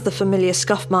none of the familiar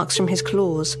scuff marks from his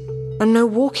claws, and no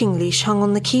walking leash hung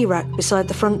on the key rack beside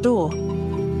the front door.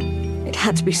 It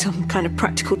had to be some kind of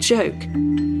practical joke,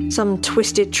 some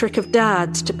twisted trick of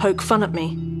Dad's to poke fun at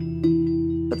me.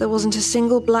 But there wasn't a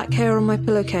single black hair on my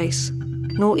pillowcase,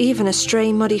 nor even a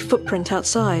stray muddy footprint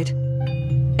outside.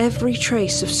 Every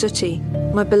trace of Sooty,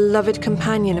 my beloved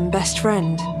companion and best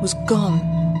friend, was gone.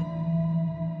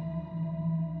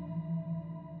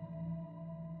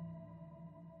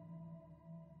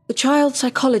 The child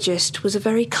psychologist was a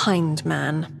very kind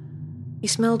man. He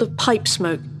smelled of pipe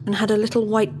smoke and had a little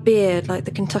white beard like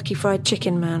the Kentucky Fried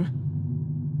Chicken man.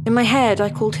 In my head, I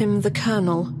called him the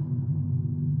Colonel.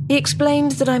 He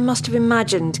explained that I must have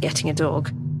imagined getting a dog,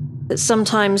 that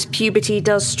sometimes puberty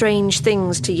does strange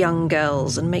things to young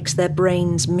girls and makes their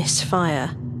brains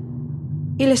misfire.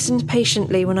 He listened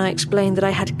patiently when I explained that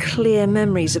I had clear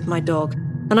memories of my dog,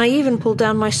 and I even pulled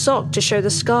down my sock to show the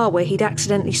scar where he'd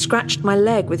accidentally scratched my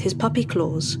leg with his puppy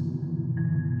claws.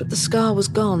 But the scar was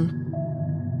gone.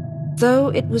 Though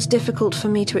it was difficult for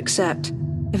me to accept,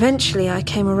 eventually I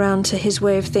came around to his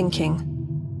way of thinking.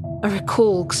 I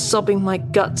recall sobbing my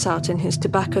guts out in his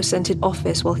tobacco-scented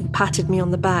office while he patted me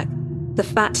on the back, the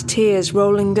fat tears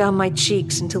rolling down my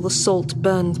cheeks until the salt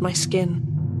burned my skin.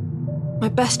 My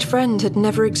best friend had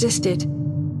never existed.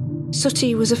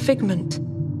 Sooty was a figment,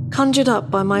 conjured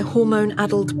up by my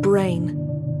hormone-addled brain.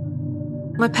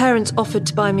 My parents offered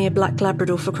to buy me a black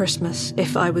Labrador for Christmas,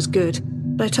 if I was good,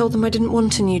 but I told them I didn't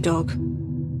want a new dog.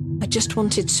 I just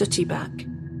wanted Sooty back.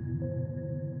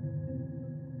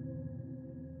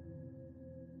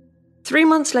 3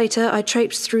 months later, I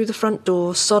traipsed through the front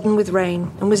door, sodden with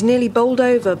rain, and was nearly bowled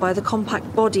over by the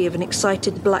compact body of an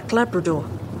excited black Labrador.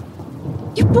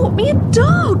 "You bought me a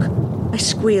dog!" I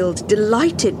squealed,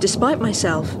 delighted despite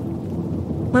myself.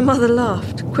 My mother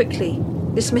laughed, quickly,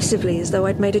 dismissively, as though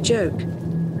I'd made a joke.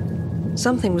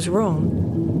 Something was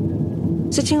wrong.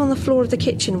 Sitting on the floor of the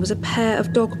kitchen was a pair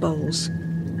of dog bowls,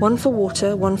 one for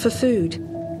water, one for food.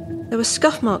 There were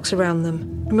scuff marks around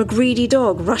them, from a greedy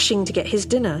dog rushing to get his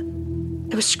dinner.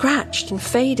 They were scratched and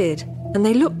faded, and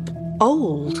they looked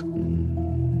old.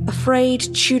 A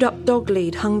frayed, chewed-up dog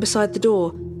lead hung beside the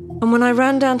door, and when I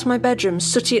ran down to my bedroom,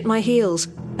 Sooty at my heels,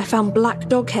 I found black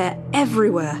dog hair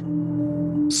everywhere.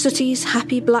 Sooty's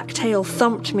happy black tail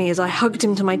thumped me as I hugged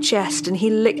him to my chest, and he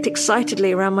licked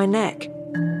excitedly around my neck.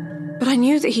 But I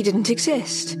knew that he didn't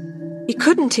exist. He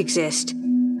couldn't exist.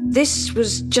 This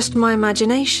was just my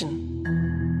imagination.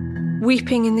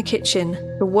 Weeping in the kitchen,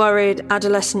 the worried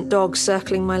adolescent dog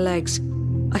circling my legs,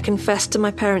 I confessed to my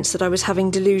parents that I was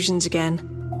having delusions again,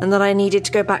 and that I needed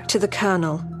to go back to the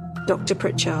Colonel, Dr.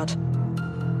 Pritchard.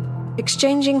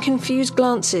 Exchanging confused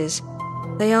glances,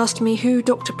 they asked me who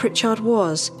Dr. Pritchard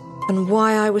was, and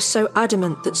why I was so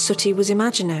adamant that Sooty was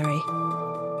imaginary.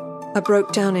 I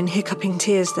broke down in hiccuping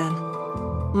tears then,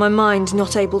 my mind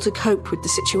not able to cope with the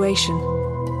situation.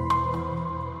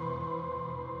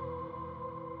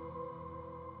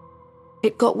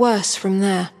 It got worse from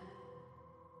there.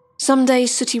 Some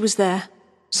days Sooty was there,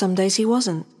 some days he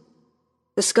wasn't.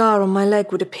 The scar on my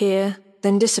leg would appear,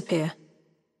 then disappear.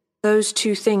 Those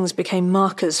two things became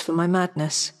markers for my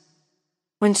madness.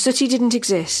 When Sooty didn't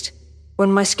exist,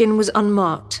 when my skin was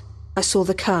unmarked, I saw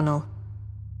the Colonel.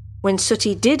 When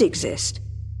Sooty did exist,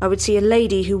 I would see a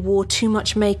lady who wore too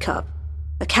much makeup,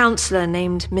 a counsellor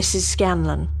named Mrs.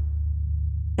 Scanlon.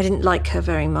 I didn't like her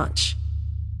very much.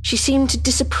 She seemed to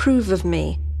disapprove of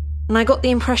me, and I got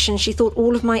the impression she thought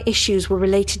all of my issues were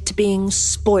related to being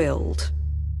spoiled.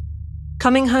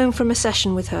 Coming home from a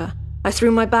session with her, I threw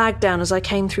my bag down as I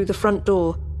came through the front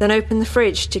door, then opened the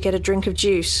fridge to get a drink of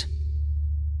juice.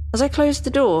 As I closed the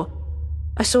door,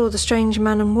 I saw the strange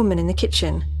man and woman in the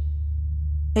kitchen.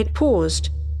 They'd paused,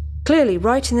 clearly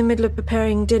right in the middle of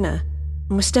preparing dinner,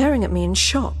 and were staring at me in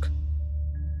shock.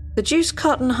 The juice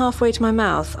carton halfway to my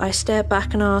mouth, I stared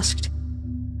back and asked,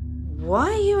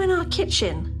 "Why are you in our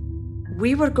kitchen?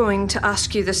 We were going to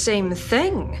ask you the same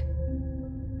thing."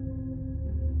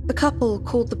 The couple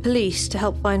called the police to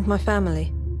help find my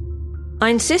family. I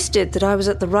insisted that I was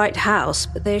at the right house,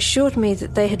 but they assured me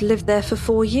that they had lived there for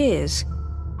 4 years.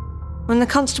 When the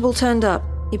constable turned up,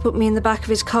 he put me in the back of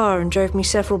his car and drove me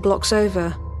several blocks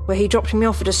over, where he dropped me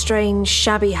off at a strange,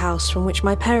 shabby house from which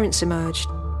my parents emerged.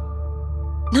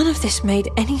 None of this made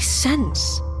any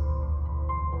sense.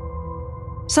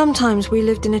 Sometimes we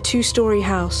lived in a 2-story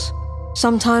house,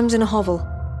 sometimes in a hovel.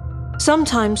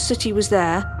 Sometimes Sooty was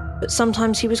there, but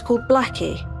sometimes he was called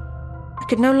Blackie. I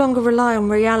could no longer rely on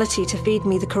reality to feed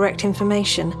me the correct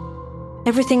information.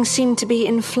 Everything seemed to be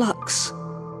in flux.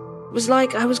 It was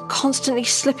like I was constantly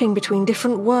slipping between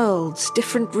different worlds,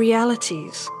 different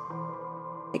realities.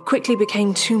 It quickly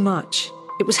became too much.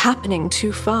 It was happening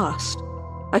too fast.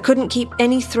 I couldn't keep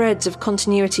any threads of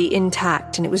continuity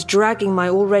intact, and it was dragging my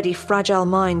already fragile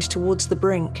mind towards the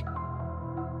brink.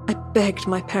 I begged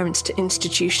my parents to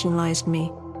institutionalize me,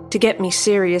 to get me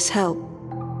serious help.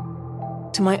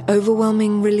 To my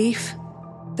overwhelming relief,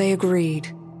 they agreed.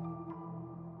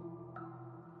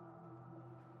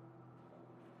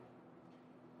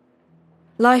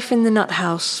 Life in the nut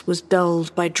house was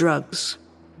dulled by drugs,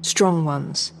 strong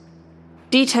ones.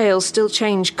 Details still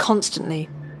changed constantly,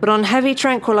 but on heavy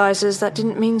tranquilizers that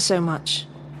didn't mean so much.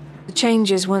 The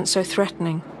changes weren't so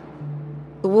threatening.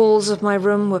 The walls of my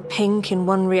room were pink in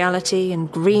one reality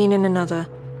and green in another,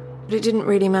 but it didn't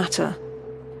really matter.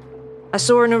 I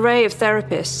saw an array of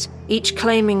therapists, each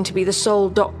claiming to be the sole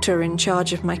doctor in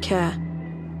charge of my care.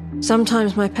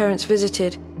 Sometimes my parents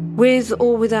visited, with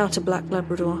or without a black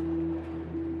Labrador.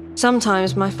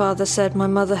 Sometimes my father said my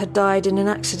mother had died in an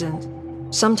accident.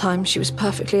 Sometimes she was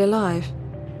perfectly alive.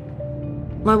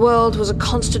 My world was a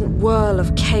constant whirl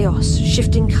of chaos,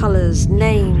 shifting colours,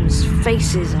 names,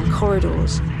 faces, and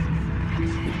corridors.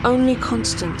 The only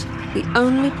constant, the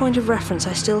only point of reference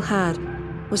I still had,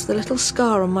 was the little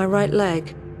scar on my right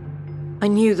leg. I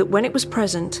knew that when it was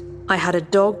present, I had a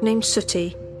dog named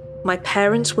Sooty, my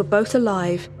parents were both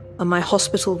alive, and my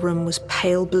hospital room was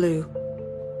pale blue.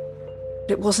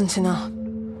 But it wasn't enough.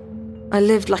 I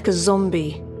lived like a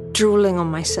zombie, drooling on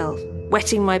myself,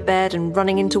 wetting my bed and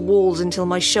running into walls until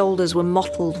my shoulders were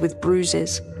mottled with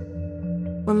bruises.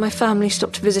 When my family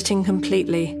stopped visiting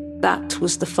completely, that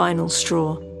was the final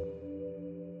straw.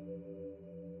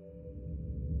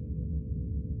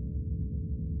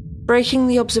 Breaking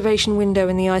the observation window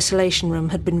in the isolation room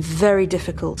had been very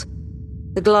difficult.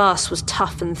 The glass was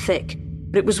tough and thick,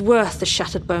 but it was worth the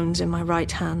shattered bones in my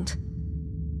right hand.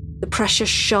 The precious,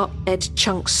 sharp-edged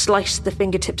chunks sliced the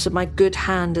fingertips of my good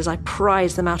hand as I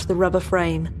prized them out of the rubber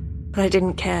frame, but I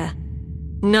didn't care.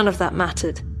 None of that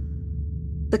mattered.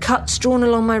 The cuts drawn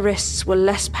along my wrists were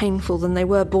less painful than they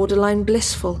were borderline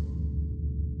blissful.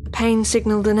 The pain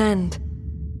signaled an end,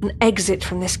 an exit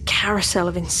from this carousel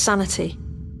of insanity.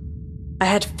 I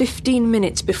had 15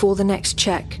 minutes before the next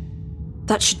check.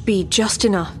 That should be just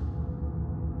enough.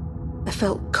 I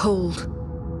felt cold.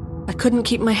 I couldn't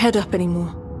keep my head up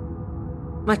anymore.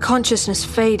 My consciousness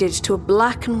faded to a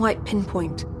black and white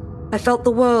pinpoint. I felt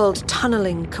the world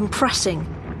tunneling, compressing.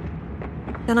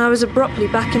 Then I was abruptly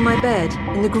back in my bed,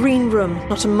 in the green room,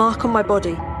 not a mark on my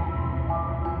body.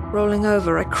 Rolling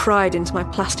over, I cried into my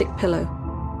plastic pillow.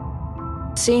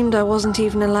 It seemed I wasn't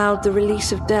even allowed the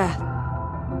release of death.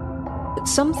 But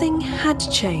something had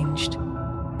changed,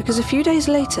 because a few days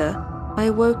later, I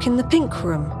awoke in the pink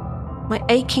room, my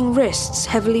aching wrists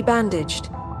heavily bandaged.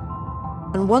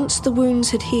 And once the wounds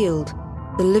had healed,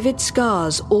 the livid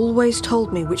scars always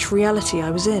told me which reality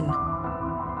I was in,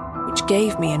 which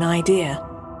gave me an idea.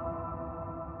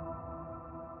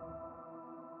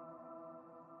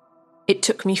 It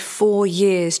took me 4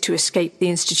 years to escape the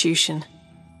institution.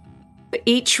 For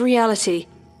each reality,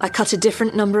 I cut a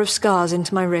different number of scars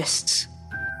into my wrists.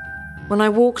 When I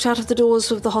walked out of the doors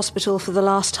of the hospital for the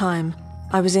last time,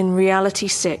 I was in reality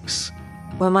 6,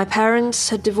 where my parents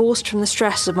had divorced from the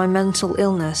stress of my mental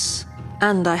illness,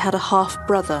 and I had a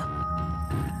half-brother.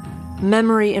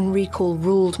 Memory and recall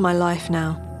ruled my life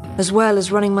now, as well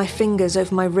as running my fingers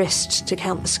over my wrists to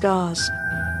count the scars.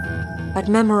 I'd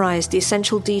memorized the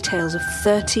essential details of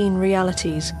 13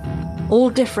 realities, all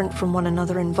different from one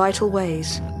another in vital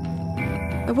ways.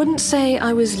 I wouldn't say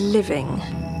I was living.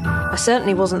 I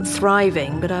certainly wasn't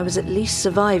thriving, but I was at least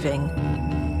surviving.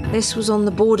 This was on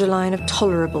the borderline of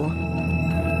tolerable.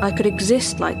 I could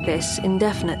exist like this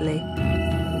indefinitely.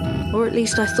 Or at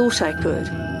least I thought I could.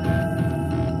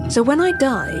 So when I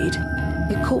died,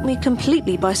 it caught me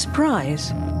completely by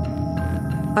surprise.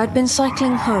 I'd been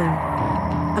cycling home.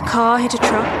 A car hit a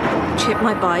truck, which hit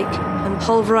my bike, and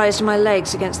pulverized my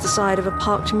legs against the side of a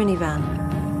parked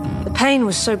minivan. The pain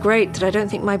was so great that I don't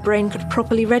think my brain could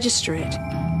properly register it.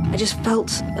 I just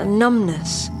felt a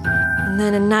numbness, and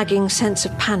then a nagging sense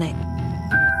of panic.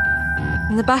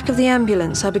 In the back of the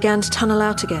ambulance, I began to tunnel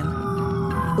out again.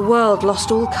 The world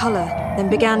lost all colour, then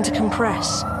began to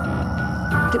compress.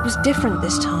 But it was different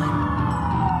this time.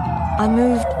 I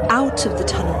moved out of the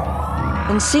tunnel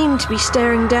and seemed to be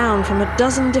staring down from a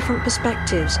dozen different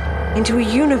perspectives into a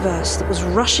universe that was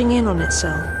rushing in on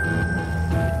itself.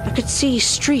 I could see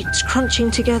streets crunching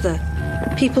together,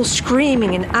 people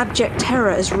screaming in abject terror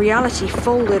as reality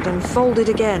folded and folded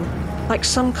again, like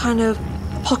some kind of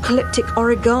apocalyptic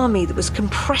origami that was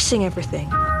compressing everything.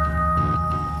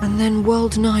 And then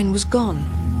World 9 was gone.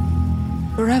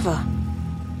 Forever.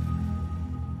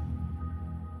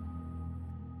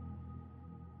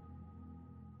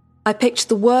 I picked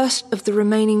the worst of the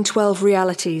remaining 12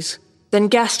 realities, then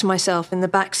gassed myself in the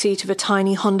back seat of a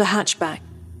tiny Honda hatchback.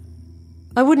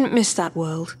 I wouldn't miss that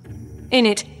world. In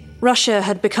it, Russia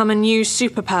had become a new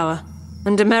superpower,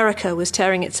 and America was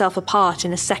tearing itself apart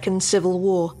in a second civil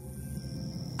war.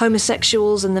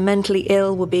 Homosexuals and the mentally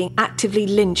ill were being actively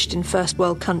lynched in first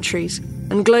world countries,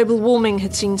 and global warming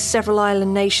had seen several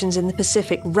island nations in the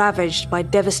Pacific ravaged by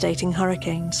devastating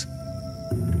hurricanes.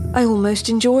 I almost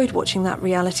enjoyed watching that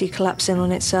reality collapse in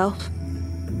on itself.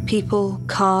 People,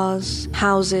 cars,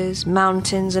 houses,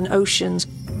 mountains, and oceans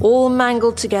all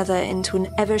mangled together into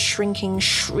an ever-shrinking,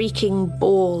 shrieking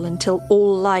ball until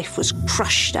all life was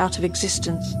crushed out of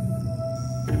existence.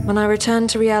 When I returned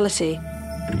to reality,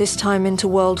 this time into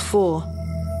World 4,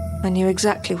 I knew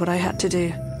exactly what I had to do.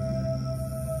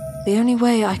 The only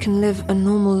way I can live a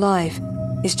normal life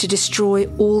is to destroy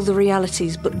all the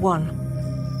realities but one.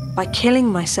 By killing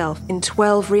myself in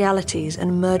 12 realities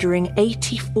and murdering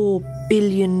 84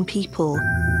 billion people,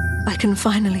 I can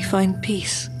finally find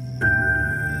peace.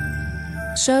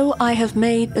 So I have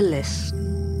made a list.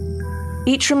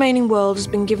 Each remaining world has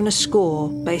been given a score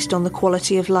based on the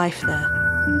quality of life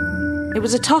there. It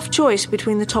was a tough choice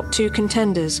between the top 2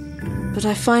 contenders, but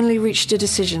I finally reached a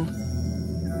decision.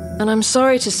 And I'm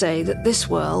sorry to say that this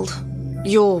world,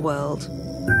 your world,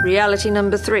 reality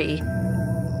number 3,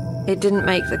 it didn't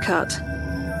make the cut.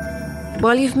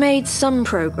 While you've made some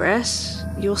progress,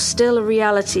 you're still a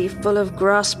reality full of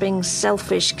grasping,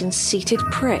 selfish, conceited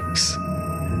pricks.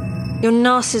 Your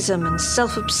narcissism and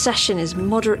self-obsession is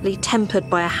moderately tempered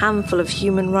by a handful of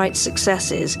human rights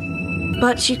successes,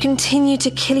 but you continue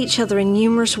to kill each other in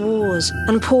numerous wars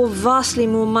and pour vastly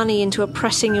more money into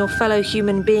oppressing your fellow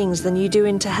human beings than you do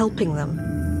into helping them.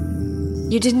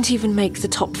 You didn't even make the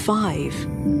top 5.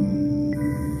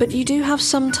 But you do have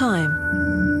some time.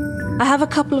 I have a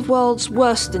couple of worlds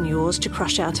worse than yours to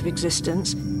crush out of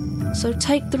existence, so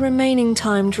take the remaining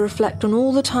time to reflect on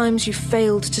all the times you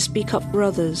failed to speak up for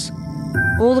others,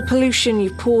 all the pollution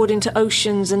you've poured into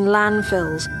oceans and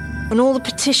landfills, and all the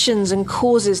petitions and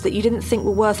causes that you didn't think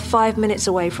were worth 5 minutes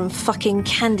away from fucking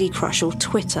Candy Crush or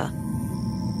Twitter.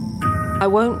 I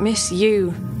won't miss you,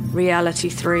 Reality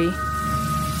 3.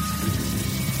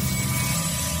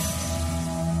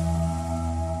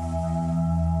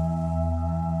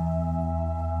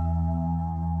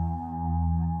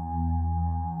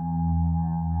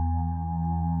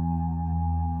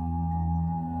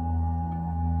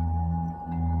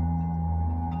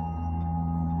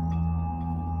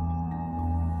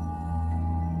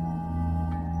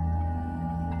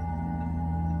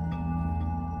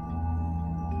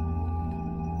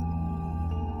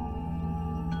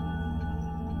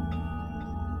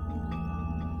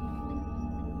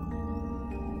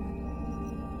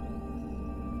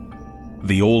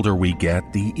 The older we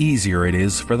get, the easier it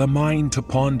is for the mind to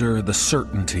ponder the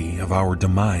certainty of our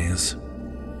demise.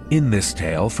 In this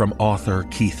tale from author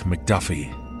Keith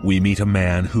McDuffie, we meet a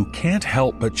man who can't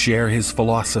help but share his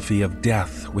philosophy of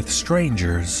death with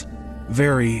strangers.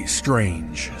 Very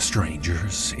strange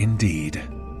strangers indeed.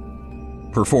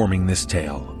 Performing this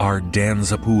tale are Dan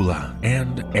Zapula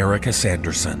and Erica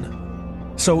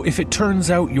Sanderson. So if it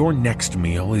turns out your next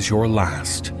meal is your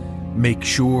last, make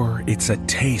sure it's a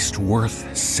taste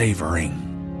worth savoring.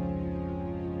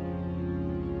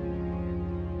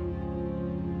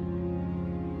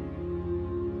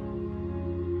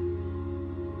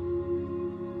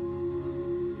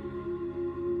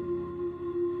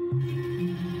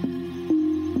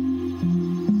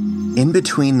 In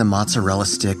between the mozzarella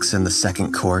sticks and the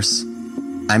second course,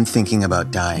 I'm thinking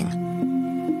about dying.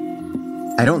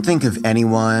 I don't think of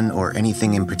anyone or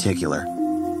anything in particular,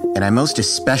 and I most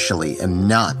especially am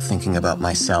not thinking about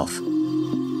myself.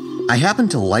 I happen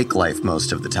to like life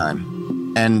most of the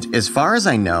time, and as far as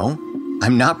I know,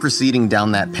 I'm not proceeding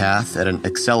down that path at an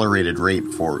accelerated rate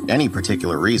for any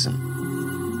particular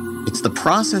reason. It's the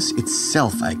process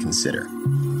itself I consider.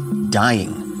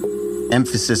 Dying.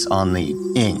 Emphasis on the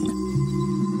ing.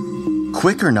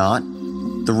 Quick or not,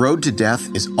 the road to death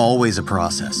is always a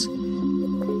process.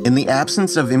 In the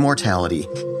absence of immortality,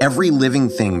 every living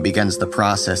thing begins the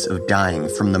process of dying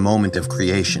from the moment of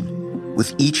creation,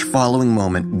 with each following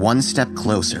moment one step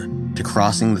closer to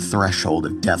crossing the threshold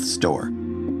of death's door.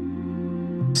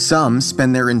 Some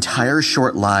spend their entire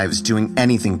short lives doing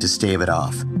anything to stave it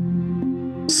off.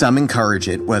 Some encourage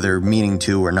it, whether meaning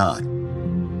to or not.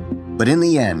 But in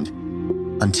the end,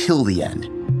 until the end,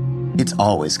 it's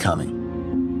always coming.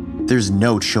 There's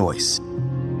no choice.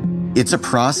 It's a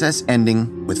process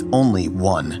ending with only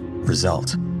one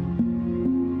result.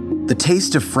 The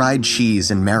taste of fried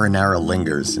cheese and marinara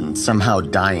lingers, and somehow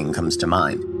dying comes to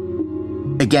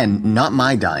mind. Again, not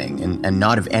my dying, and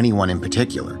not of anyone in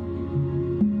particular.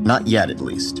 Not yet, at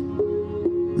least.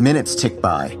 Minutes tick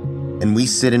by, and we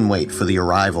sit and wait for the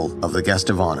arrival of the guest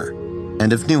of honor,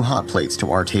 and of new hot plates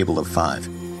to our table of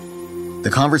 5.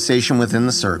 The conversation within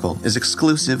the circle is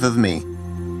exclusive of me,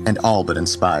 and all but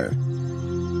inspired.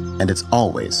 And it's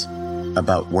always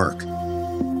about work.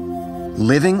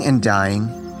 Living and dying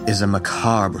is a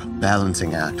macabre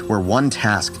balancing act where one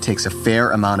task takes a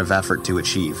fair amount of effort to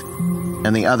achieve,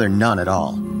 and the other none at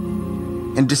all.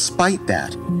 And despite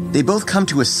that, they both come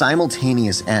to a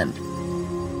simultaneous end.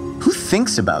 Who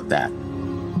thinks about that?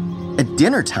 At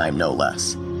dinner time, no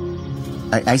less.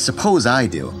 I suppose I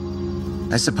do.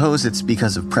 I suppose it's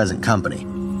because of present company.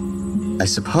 I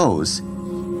suppose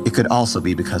it could also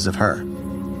be because of her.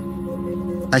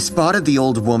 I spotted the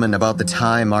old woman about the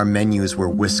time our menus were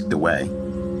whisked away.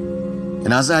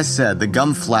 And as I said, the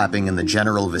gum flapping in the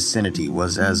general vicinity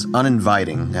was as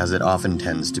uninviting as it often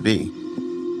tends to be.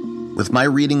 With my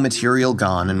reading material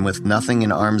gone and with nothing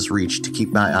in arm's reach to keep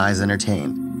my eyes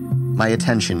entertained, my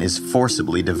attention is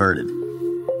forcibly diverted.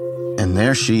 And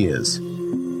there she is.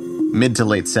 Mid to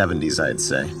late 70s, I'd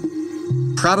say.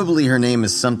 Probably her name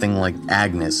is something like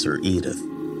Agnes or Edith.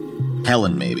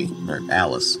 Helen, maybe, or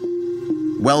Alice.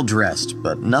 Well-dressed,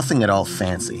 but nothing at all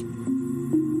fancy.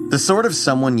 The sort of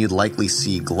someone you'd likely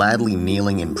see gladly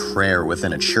kneeling in prayer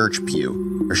within a church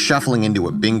pew, or shuffling into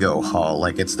a bingo hall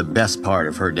like it's the best part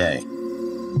of her day.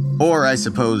 Or, I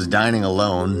suppose, dining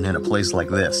alone in a place like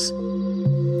this.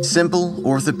 Simple,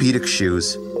 orthopedic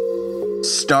shoes.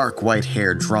 Stark white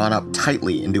hair drawn up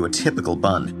tightly into a typical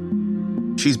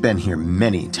bun. She's been here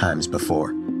many times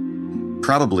before.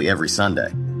 Probably every Sunday.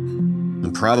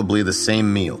 And probably the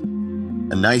same meal.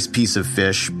 A nice piece of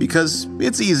fish, because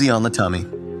it's easy on the tummy.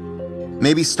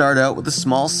 Maybe start out with a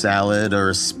small salad or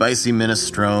a spicy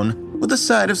minestrone with a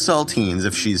side of saltines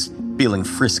if she's feeling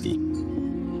frisky.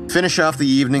 Finish off the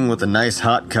evening with a nice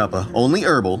hot cuppa, only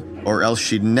herbal, or else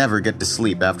she'd never get to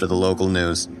sleep after the local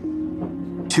news.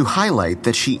 To highlight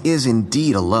that she is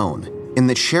indeed alone, in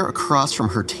the chair across from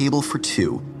her table for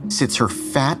 2 sits her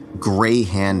fat, gray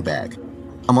handbag,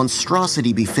 a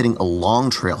monstrosity befitting a long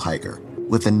trail hiker,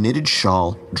 with a knitted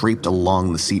shawl draped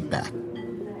along the seat back.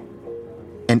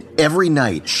 And every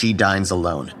night she dines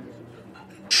alone.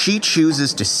 She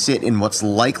chooses to sit in what's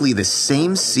likely the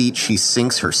same seat she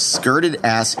sinks her skirted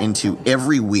ass into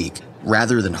every week,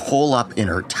 rather than hole up in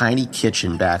her tiny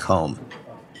kitchen back home.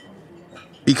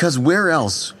 Because where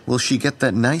else will she get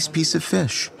that nice piece of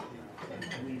fish?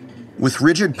 With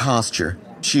rigid posture,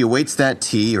 she awaits that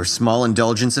tea or small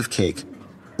indulgence of cake,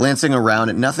 glancing around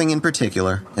at nothing in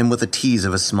particular and with a tease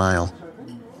of a smile.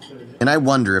 And I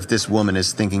wonder if this woman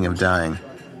is thinking of dying.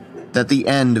 That the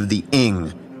end of the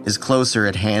ing is closer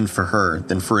at hand for her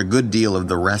than for a good deal of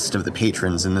the rest of the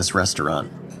patrons in this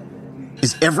restaurant.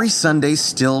 Is every Sunday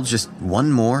still just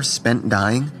one more spent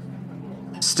dying?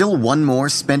 Still one more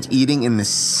spent eating in the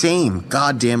same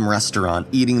goddamn restaurant,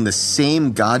 eating the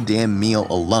same goddamn meal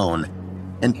alone?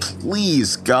 And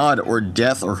please, God or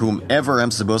death or whomever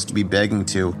I'm supposed to be begging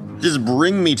to, just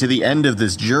bring me to the end of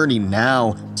this journey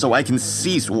now so I can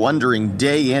cease wondering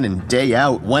day in and day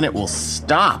out when it will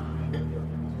stop.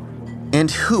 And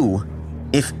who,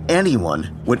 if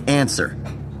anyone, would answer?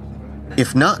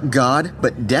 If not God,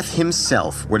 but Death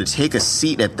himself were to take a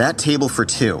seat at that table for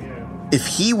two, if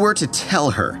he were to tell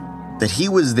her that he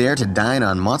was there to dine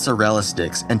on mozzarella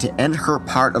sticks and to end her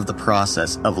part of the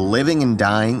process of living and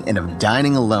dying and of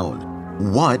dining alone,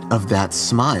 what of that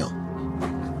smile?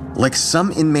 Like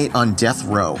some inmate on death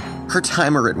row, her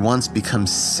timer at once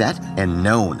becomes set and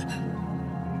known.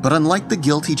 But unlike the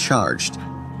guilty charged,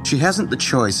 she hasn't the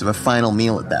choice of a final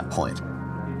meal at that point.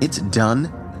 It's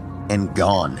done and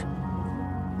gone.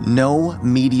 No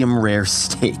medium rare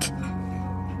steak.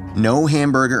 No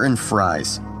hamburger and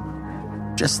fries.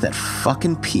 Just that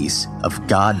fucking piece of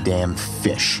goddamn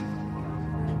fish.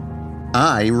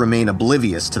 I remain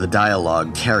oblivious to the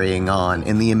dialogue carrying on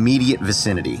in the immediate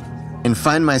vicinity and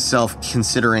find myself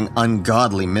considering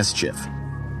ungodly mischief.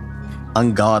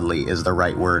 Ungodly is the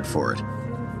right word for it.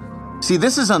 See,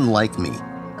 this is unlike me.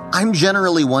 I'm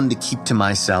generally one to keep to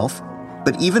myself,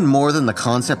 but even more than the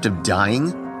concept of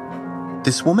dying,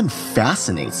 this woman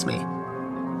fascinates me.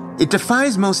 It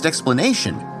defies most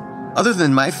explanation, other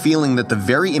than my feeling that the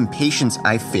very impatience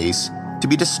I face to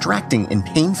be distracting and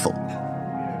painful.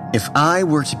 If I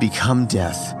were to become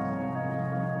death,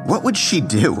 what would she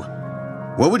do?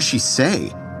 What would she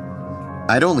say?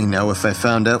 I'd only know if I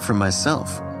found out for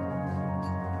myself.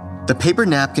 The paper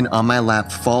napkin on my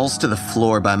lap falls to the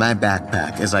floor by my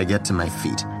backpack as I get to my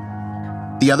feet.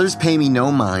 The others pay me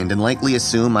no mind and likely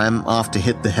assume I'm off to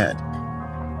hit the head.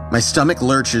 My stomach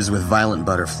lurches with violent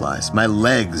butterflies. My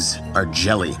legs are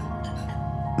jelly.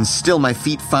 And still my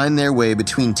feet find their way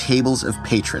between tables of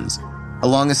patrons,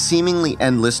 along a seemingly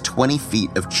endless 20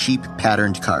 feet of cheap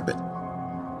patterned carpet.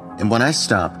 And when I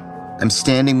stop, I'm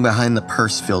standing behind the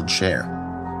purse-filled chair.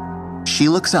 She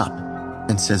looks up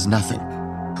and says nothing.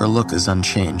 Her look is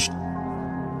unchanged.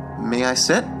 May I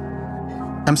sit?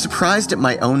 I'm surprised at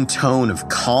my own tone of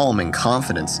calm and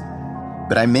confidence,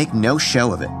 but I make no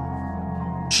show of it.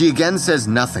 She again says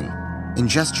nothing and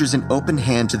gestures an open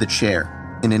hand to the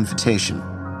chair, an invitation.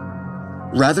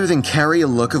 Rather than carry a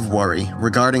look of worry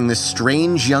regarding this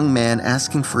strange young man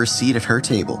asking for a seat at her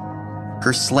table,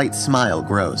 her slight smile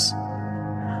grows.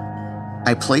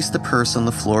 I place the purse on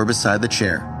the floor beside the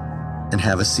chair and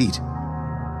have a seat.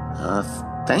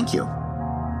 Thank you.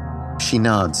 She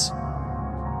nods.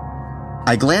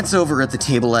 I glance over at the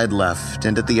table I'd left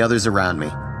and at the others around me.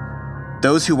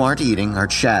 Those who aren't eating are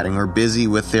chatting or busy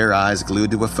with their eyes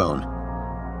glued to a phone.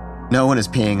 No one is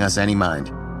paying us any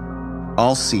mind.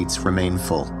 All seats remain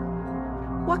full.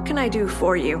 What can I do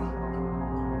for you?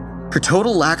 Her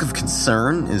total lack of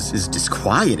concern is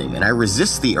disquieting, and I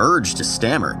resist the urge to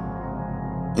stammer.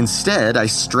 Instead, I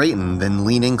straighten, then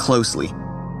lean in closely,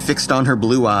 fixed on her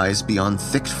blue eyes beyond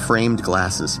thick-framed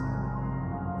glasses.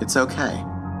 It's okay.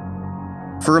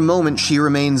 For a moment, she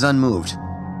remains unmoved.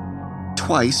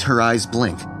 Twice, her eyes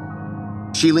blink.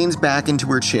 She leans back into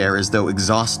her chair as though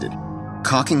exhausted,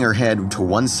 cocking her head to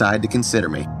one side to consider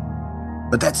me.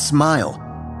 But that smile,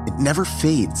 it never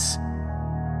fades.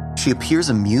 She appears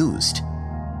amused.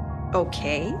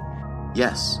 Okay.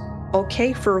 Yes.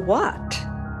 Okay for what?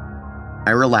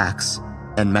 I relax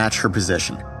and match her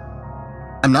position.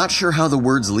 I'm not sure how the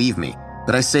words leave me,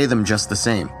 but I say them just the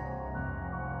same.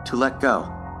 To let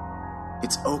go.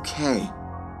 It's okay.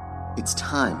 It's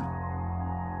time.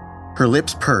 Her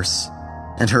lips purse,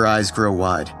 and her eyes grow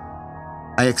wide.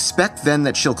 I expect then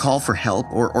that she'll call for help,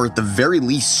 or at the very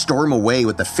least storm away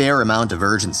with a fair amount of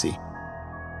urgency.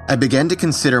 I begin to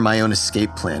consider my own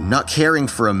escape plan, not caring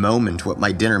for a moment what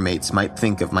my dinner mates might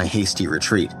think of my hasty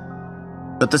retreat.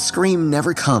 But the scream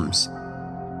never comes.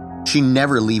 She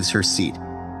never leaves her seat.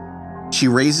 She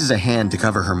raises a hand to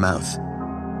cover her mouth.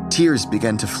 Tears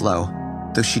begin to flow,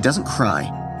 though she doesn't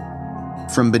cry.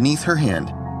 From beneath her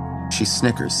hand, she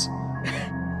snickers.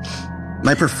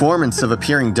 My performance of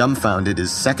appearing dumbfounded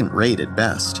is second-rate at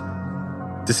best.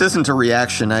 This isn't a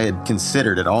reaction I had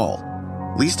considered at all,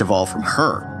 least of all from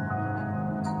her.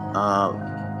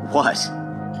 What?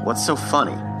 What's so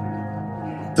funny?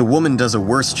 The woman does a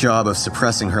worse job of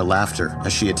suppressing her laughter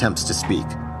as she attempts to speak.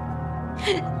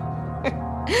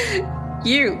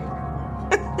 You.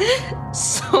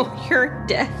 So you're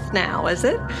deaf now, is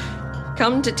it?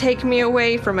 Come to take me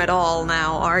away from it all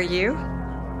now, are you?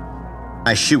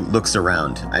 I shoot looks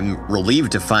around. I'm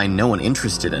relieved to find no one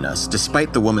interested in us,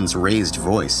 despite the woman's raised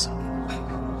voice.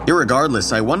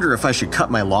 Irregardless, I wonder if I should cut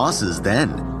my losses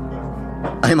then.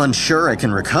 I'm unsure I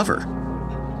can recover.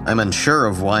 I'm unsure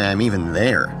of why I'm even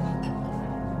there.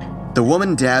 The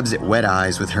woman dabs at wet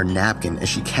eyes with her napkin as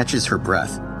she catches her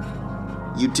breath.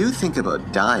 You do think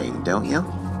about dying, don't you?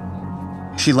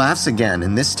 She laughs again,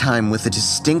 and this time with a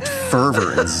distinct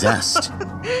fervor and zest.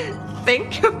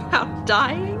 Think about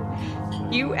dying?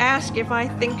 You ask if I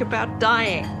think about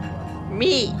dying.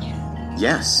 Me.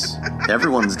 Yes,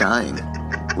 everyone's dying.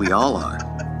 We all are.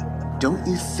 Don't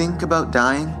you think about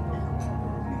dying?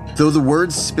 Though the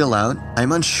words spill out,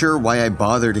 I'm unsure why I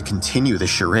bother to continue the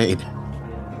charade.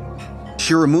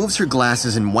 She removes her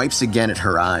glasses and wipes again at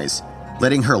her eyes,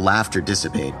 letting her laughter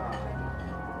dissipate.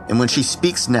 And when she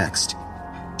speaks next,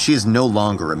 she is no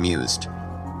longer amused.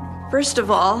 First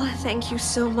of all, thank you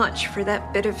so much for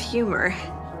that bit of humor.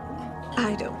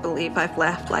 I don't believe I've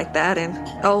laughed like that in,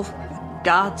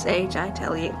 God's age, I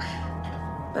tell you.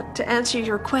 But to answer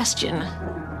your question,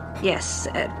 yes,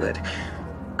 Edward,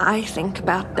 I think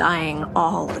about dying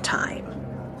all the time.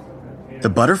 The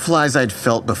butterflies I'd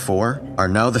felt before are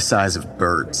now the size of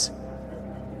birds.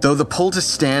 Though the pull to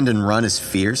stand and run is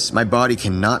fierce, my body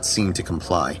cannot seem to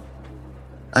comply.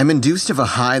 I'm induced of a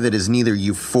high that is neither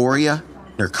euphoria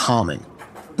nor calming,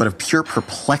 but of pure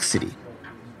perplexity.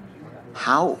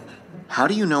 How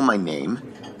do you know my name?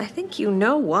 I think you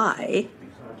know why.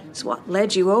 It's what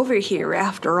led you over here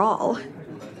after all.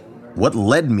 What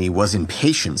led me was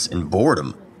impatience and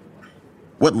boredom.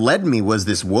 What led me was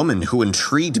this woman who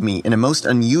intrigued me in a most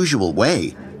unusual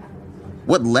way.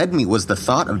 What led me was the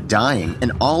thought of dying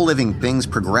and all living things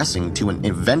progressing to an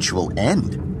eventual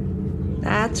end.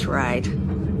 That's right.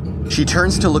 She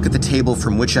turns to look at the table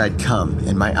from which I'd come,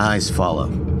 and my eyes follow.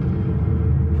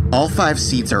 All 5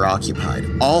 seats are occupied,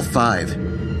 all 5,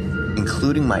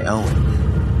 including my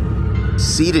own.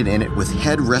 Seated in it with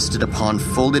head rested upon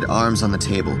folded arms on the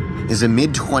table is a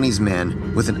mid-20s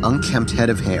man with an unkempt head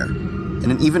of hair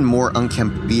and an even more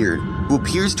unkempt beard who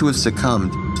appears to have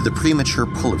succumbed to the premature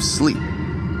pull of sleep.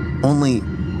 Only,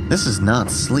 this is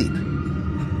not sleep.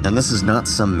 And this is not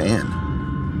some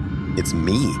man. It's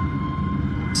me.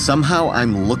 Somehow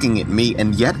I'm looking at me,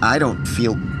 and yet I don't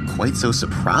feel quite so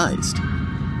surprised.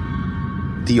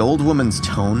 The old woman's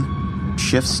tone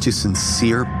shifts to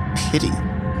sincere pity.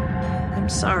 I'm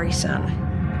sorry, son,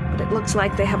 but it looks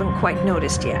like they haven't quite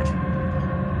noticed yet.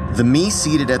 The me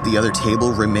seated at the other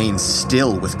table remains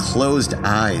still with closed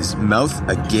eyes, mouth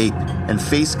agape, and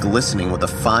face glistening with a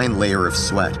fine layer of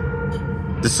sweat.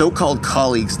 The so-called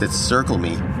colleagues that circle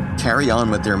me carry on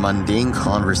with their mundane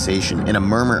conversation in a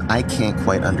murmur I can't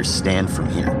quite understand from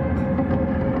here.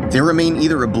 They remain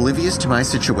either oblivious to my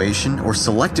situation or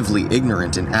selectively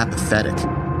ignorant and apathetic.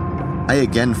 I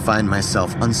again find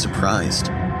myself unsurprised.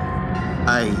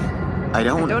 I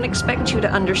don't expect you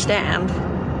to understand.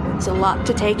 It's a lot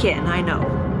to take in, I know.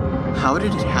 How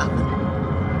did it happen?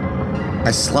 I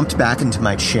slumped back into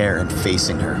my chair and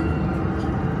facing her.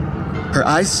 Her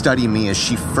eyes study me as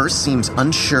she first seems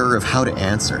unsure of how to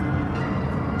answer.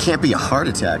 Can't be a heart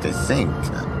attack, I think.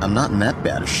 I'm not in that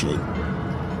bad a shape.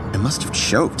 I must have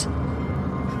choked.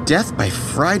 Death by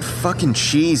fried fucking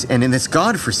cheese and in this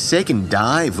godforsaken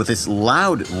dive with its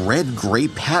loud red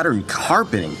grape patterned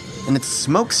carpeting and its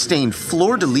smoke-stained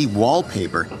fleur-de-lis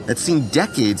wallpaper that's seen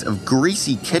decades of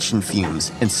greasy kitchen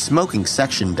fumes and smoking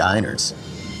section diners.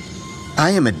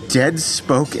 I am a dead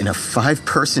spoke in a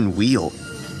 5-person wheel.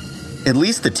 At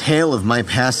least the tale of my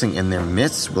passing in their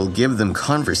midst will give them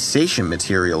conversation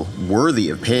material worthy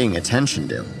of paying attention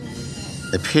to.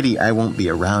 A pity I won't be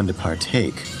around to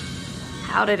partake.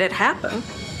 How did it happen?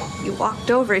 You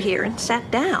walked over here and sat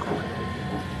down.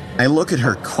 I look at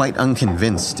her quite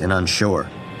unconvinced and unsure.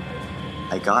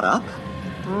 I got up?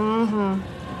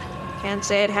 Can't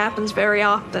say it happens very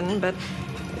often, but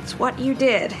it's what you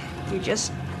did. You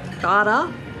just got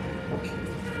up.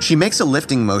 She makes a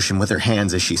lifting motion with her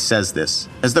hands as she says this,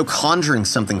 as though conjuring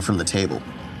something from the table.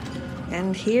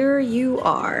 And here you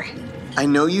are. I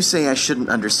know you say I shouldn't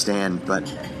understand, but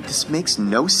this makes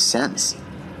no sense.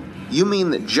 You mean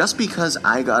that just because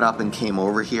I got up and came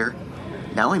over here,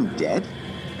 now I'm dead?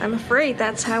 I'm afraid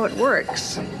that's how it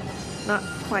works. Not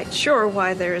quite sure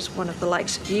why there's one of the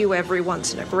likes of you every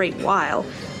once in a great while.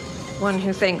 One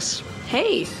who thinks,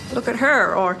 hey, look at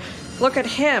her, or look at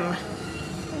him. I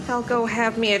think I'll go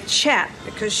have me a chat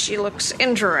because she looks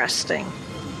interesting.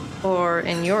 Or,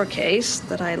 in your case,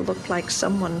 that I look like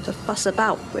someone to fuss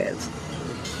about with.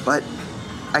 But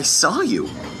I saw you.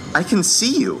 I can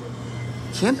see you.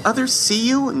 Can't others see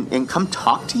you and come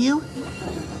talk to you?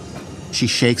 She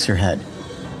shakes her head.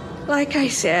 Like I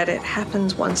said, it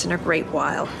happens once in a great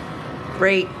while.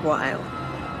 Great while.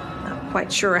 Not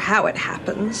quite sure how it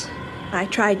happens. I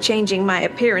tried changing my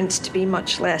appearance to be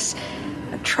much less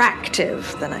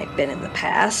attractive than I'd been in the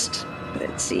past, but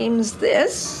it seems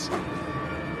this...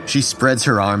 She spreads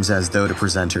her arms as though to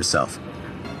present herself.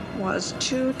 ...was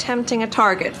too tempting a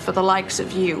target for the likes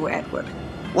of you, Edward.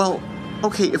 Well,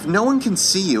 okay, if no one can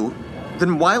see you,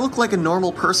 then why look like a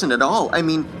normal person at all? I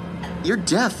mean, you're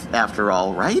Death, after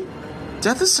all, right?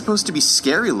 Death is supposed to be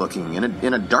scary looking,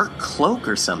 in a dark cloak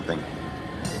or something.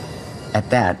 At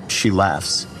that, she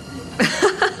laughs.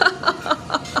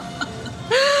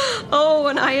 Oh,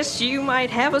 and I assume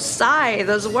I'd have a scythe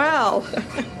as well.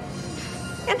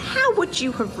 And how would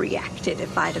you have reacted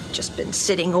if I'd have just been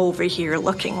sitting over here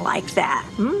looking like that,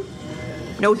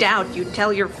 No doubt you'd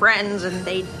tell your friends and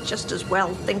they'd just as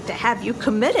well think to have you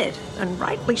committed, and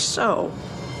rightly so.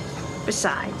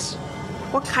 Besides,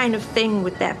 what kind of thing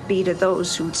would that be to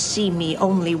those who'd see me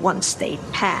only once they'd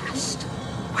passed?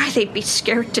 Why, they'd be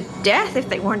scared to death if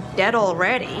they weren't dead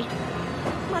already.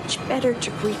 Much better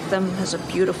to greet them as a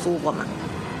beautiful woman,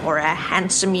 or a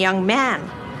handsome young man,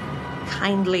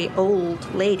 kindly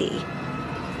old lady.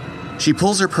 She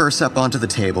pulls her purse up onto the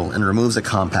table and removes a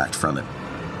compact from it.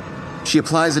 She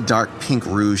applies a dark pink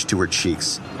rouge to her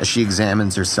cheeks as she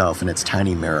examines herself in its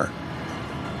tiny mirror.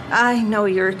 I know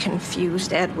you're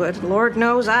confused, Edward. Lord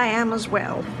knows I am as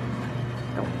well.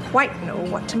 Don't quite know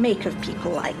what to make of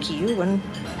people like you, and,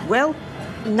 well,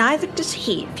 neither does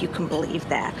he, if you can believe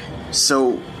that.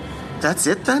 So, that's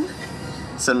it then?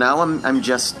 So now I'm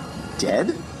just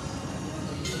dead?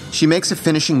 She makes a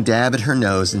finishing dab at her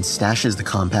nose and stashes the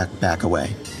compact back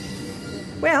away.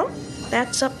 Well,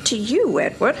 that's up to you,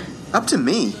 Edward. Up to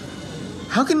me?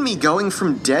 How can me going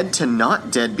from dead to not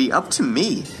dead be up to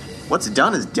me? What's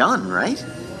done is done, right?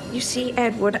 You see,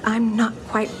 Edward, I'm not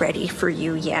quite ready for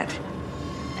you yet.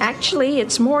 Actually,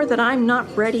 it's more that I'm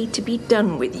not ready to be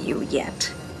done with you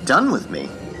yet. Done with me?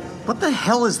 What the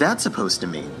hell is that supposed to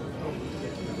mean?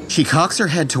 She cocks her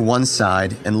head to one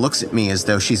side and looks at me as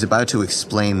though she's about to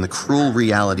explain the cruel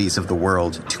realities of the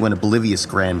world to an oblivious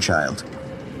grandchild.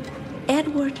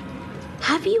 Edward,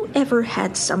 have you ever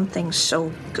had something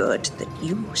so good that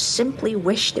you simply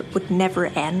wished it would never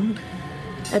end?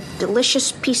 A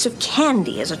delicious piece of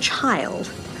candy as a child,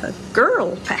 a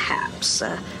girl, perhaps,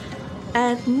 a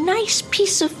nice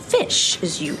piece of fish,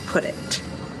 as you put it.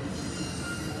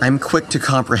 I'm quick to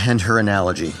comprehend her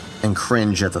analogy and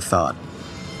cringe at the thought.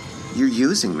 You're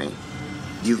using me.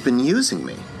 You've been using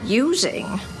me. Using?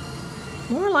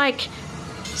 More like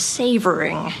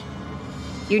savoring.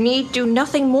 You need do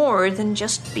nothing more than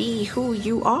just be who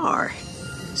you are.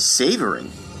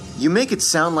 Savoring? You make it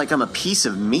sound like I'm a piece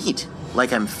of meat.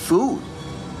 Like I'm food.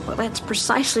 Well, that's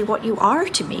precisely what you are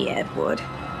to me, Edward.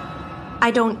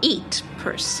 I don't eat,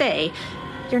 per se.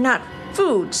 You're not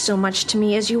food so much to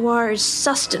me as you are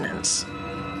sustenance.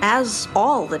 As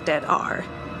all the dead are.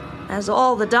 As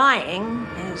all the dying,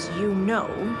 as you know,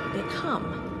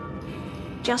 become.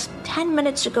 Just 10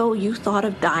 minutes ago, you thought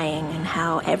of dying and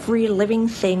how every living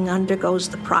thing undergoes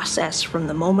the process from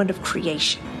the moment of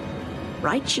creation.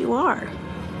 Right you are.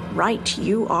 Right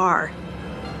you are.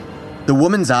 The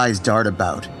woman's eyes dart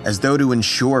about, as though to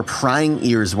ensure prying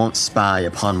ears won't spy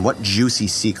upon what juicy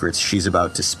secrets she's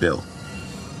about to spill.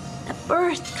 At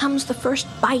birth comes the first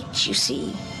bite, you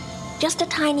see. Just a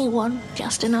tiny one,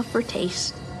 just enough for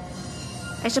taste.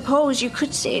 I suppose you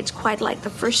could say it's quite like the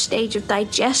first stage of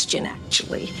digestion,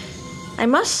 actually. I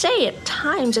must say, at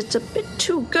times it's a bit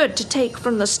too good to take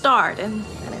from the start, and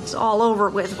it's all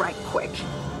over with right quick.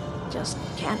 Just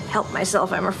can't help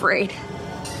myself, I'm afraid.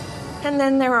 And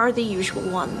then there are the usual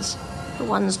ones, the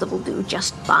ones that will do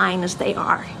just fine as they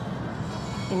are.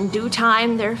 In due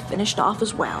time, they're finished off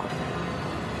as well.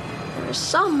 There are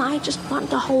some I just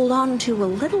want to hold on to a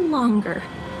little longer.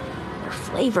 Their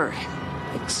flavor,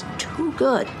 it's too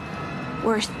good.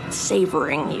 Worth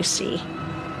savoring, you see.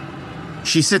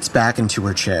 She sits back into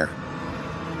her chair.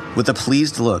 With a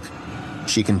pleased look,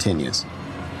 she continues.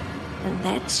 And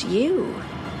that's you.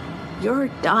 Your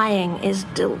dying is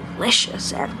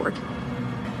delicious, Edward.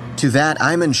 To that,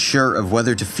 I'm unsure of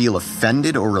whether to feel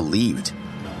offended or relieved.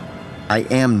 I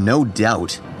am, no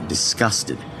doubt,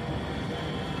 disgusted.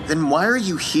 Then why are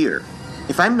you here?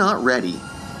 If I'm not ready,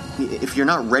 if you're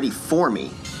not ready for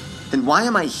me, then why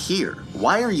am I here?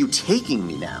 Why are you taking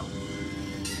me now?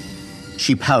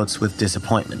 She pouts with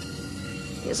disappointment.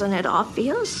 Isn't it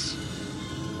obvious?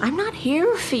 I'm not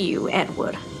here for you,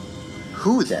 Edward.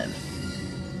 Who then?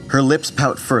 Her lips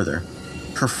pout further.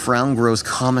 Her frown grows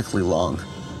comically long.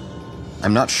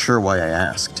 I'm not sure why I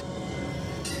asked.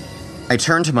 I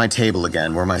turn to my table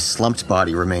again, where my slumped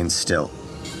body remains still.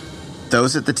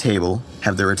 Those at the table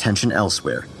have their attention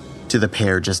elsewhere, to the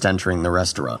pair just entering the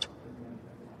restaurant.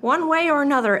 One way or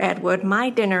another, Edward, my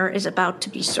dinner is about to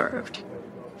be served.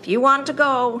 If you want to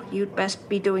go, you'd best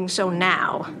be doing so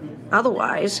now.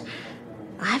 Otherwise,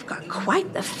 I've got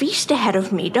quite the feast ahead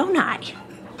of me, don't I?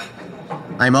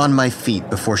 I'm on my feet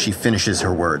before she finishes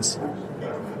her words.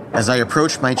 As I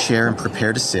approach my chair and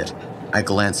prepare to sit, I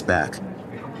glance back.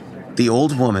 The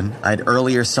old woman I'd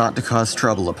earlier sought to cause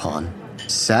trouble upon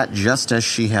sat just as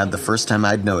she had the first time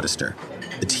I'd noticed her,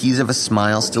 the tease of a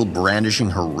smile still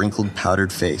brandishing her wrinkled,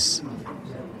 powdered face.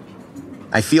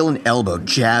 I feel an elbow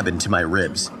jab into my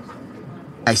ribs.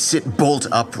 I sit bolt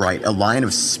upright, a line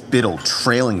of spittle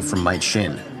trailing from my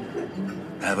chin.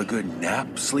 Have a good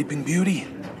nap, Sleeping Beauty?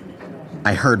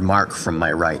 I heard Mark from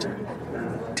my right.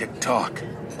 Tick-tock.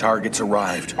 Target's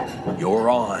arrived. You're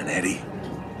on, Eddie.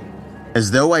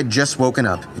 As though I'd just woken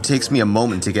up, it takes me a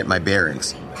moment to get my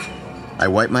bearings. I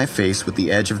wipe my face with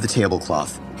the edge of the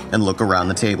tablecloth and look around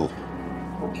the table.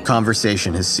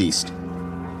 Conversation has ceased.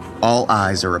 All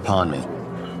eyes are upon me.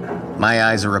 My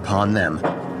eyes are upon them,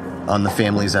 on the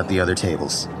families at the other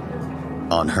tables,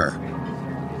 on her.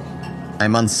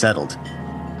 I'm unsettled.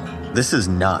 This is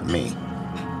not me.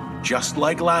 Just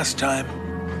like last time.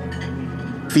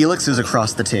 Felix is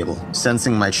across the table,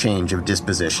 sensing my change of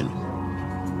disposition.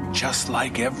 Just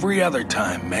like every other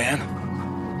time,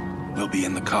 man. We'll be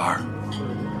in the car.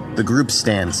 The group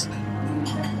stands.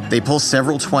 They pull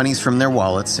several 20s from their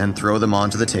wallets and throw them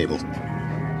onto the table.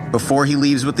 Before he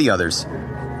leaves with the others,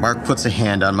 Mark puts a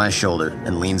hand on my shoulder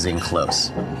and leans in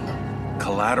close.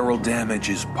 Collateral damage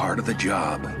is part of the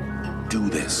job. Do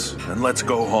this, and let's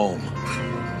go home.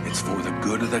 It's for the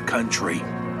good of the country.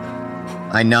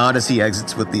 I nod as he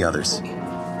exits with the others.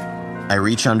 I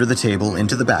reach under the table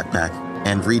into the backpack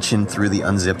and reach in through the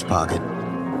unzipped pocket,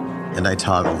 and I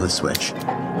toggle the switch.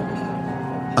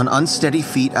 On unsteady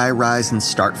feet, I rise and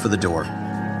start for the door.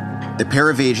 The pair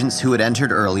of agents who had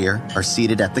entered earlier are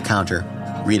seated at the counter,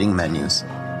 reading menus.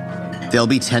 They'll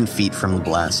be 10 feet from the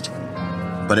blast,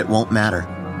 but it won't matter.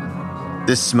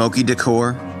 This smoky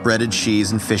decor, breaded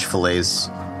cheese and fish fillets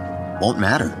won't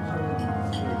matter.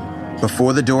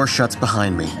 Before the door shuts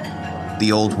behind me,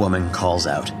 the old woman calls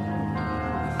out.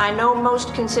 I know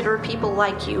most consider people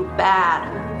like you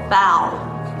bad, foul,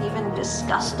 even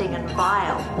disgusting and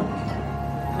vile.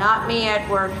 Not me,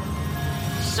 Edward.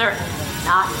 Certainly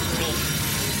not me.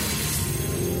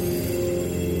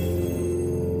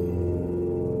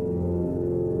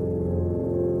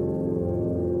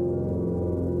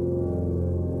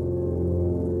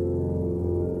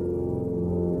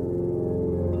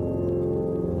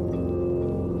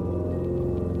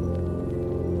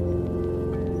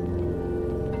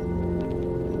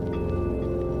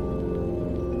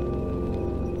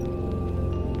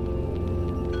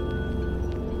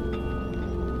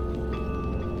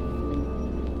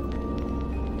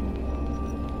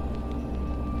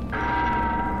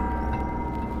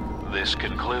 This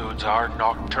concludes our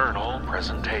nocturnal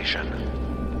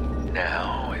presentation.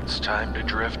 Now it's time to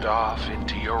drift off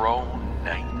into your own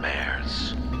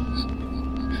nightmares.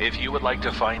 If you would like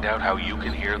to find out how you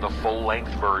can hear the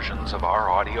full-length versions of our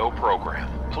audio program,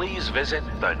 please visit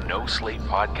the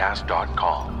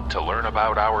NoSleepPodcast.com to learn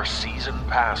about our Season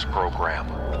Pass program.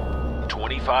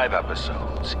 25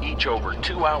 episodes, each over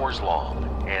 2 hours long,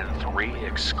 and 3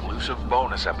 exclusive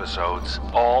bonus episodes,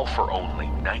 all for only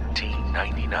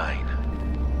 $19.99.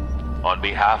 On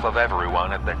behalf of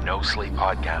everyone at the No Sleep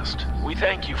Podcast, we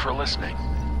thank you for listening.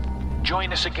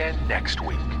 Join us again next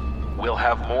week. We'll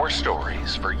have more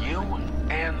stories for you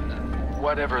and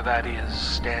whatever that is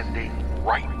standing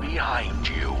right behind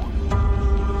you.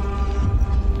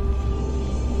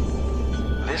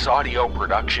 This audio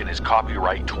production is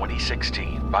copyright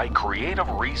 2016 by Creative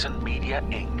Reason Media,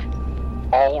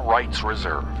 Inc. All rights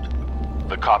reserved.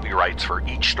 The copyrights for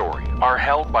each story are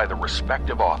held by the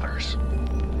respective authors.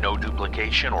 No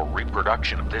duplication or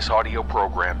reproduction of this audio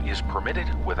program is permitted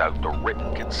without the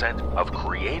written consent of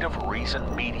Creative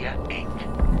Reason Media, Inc.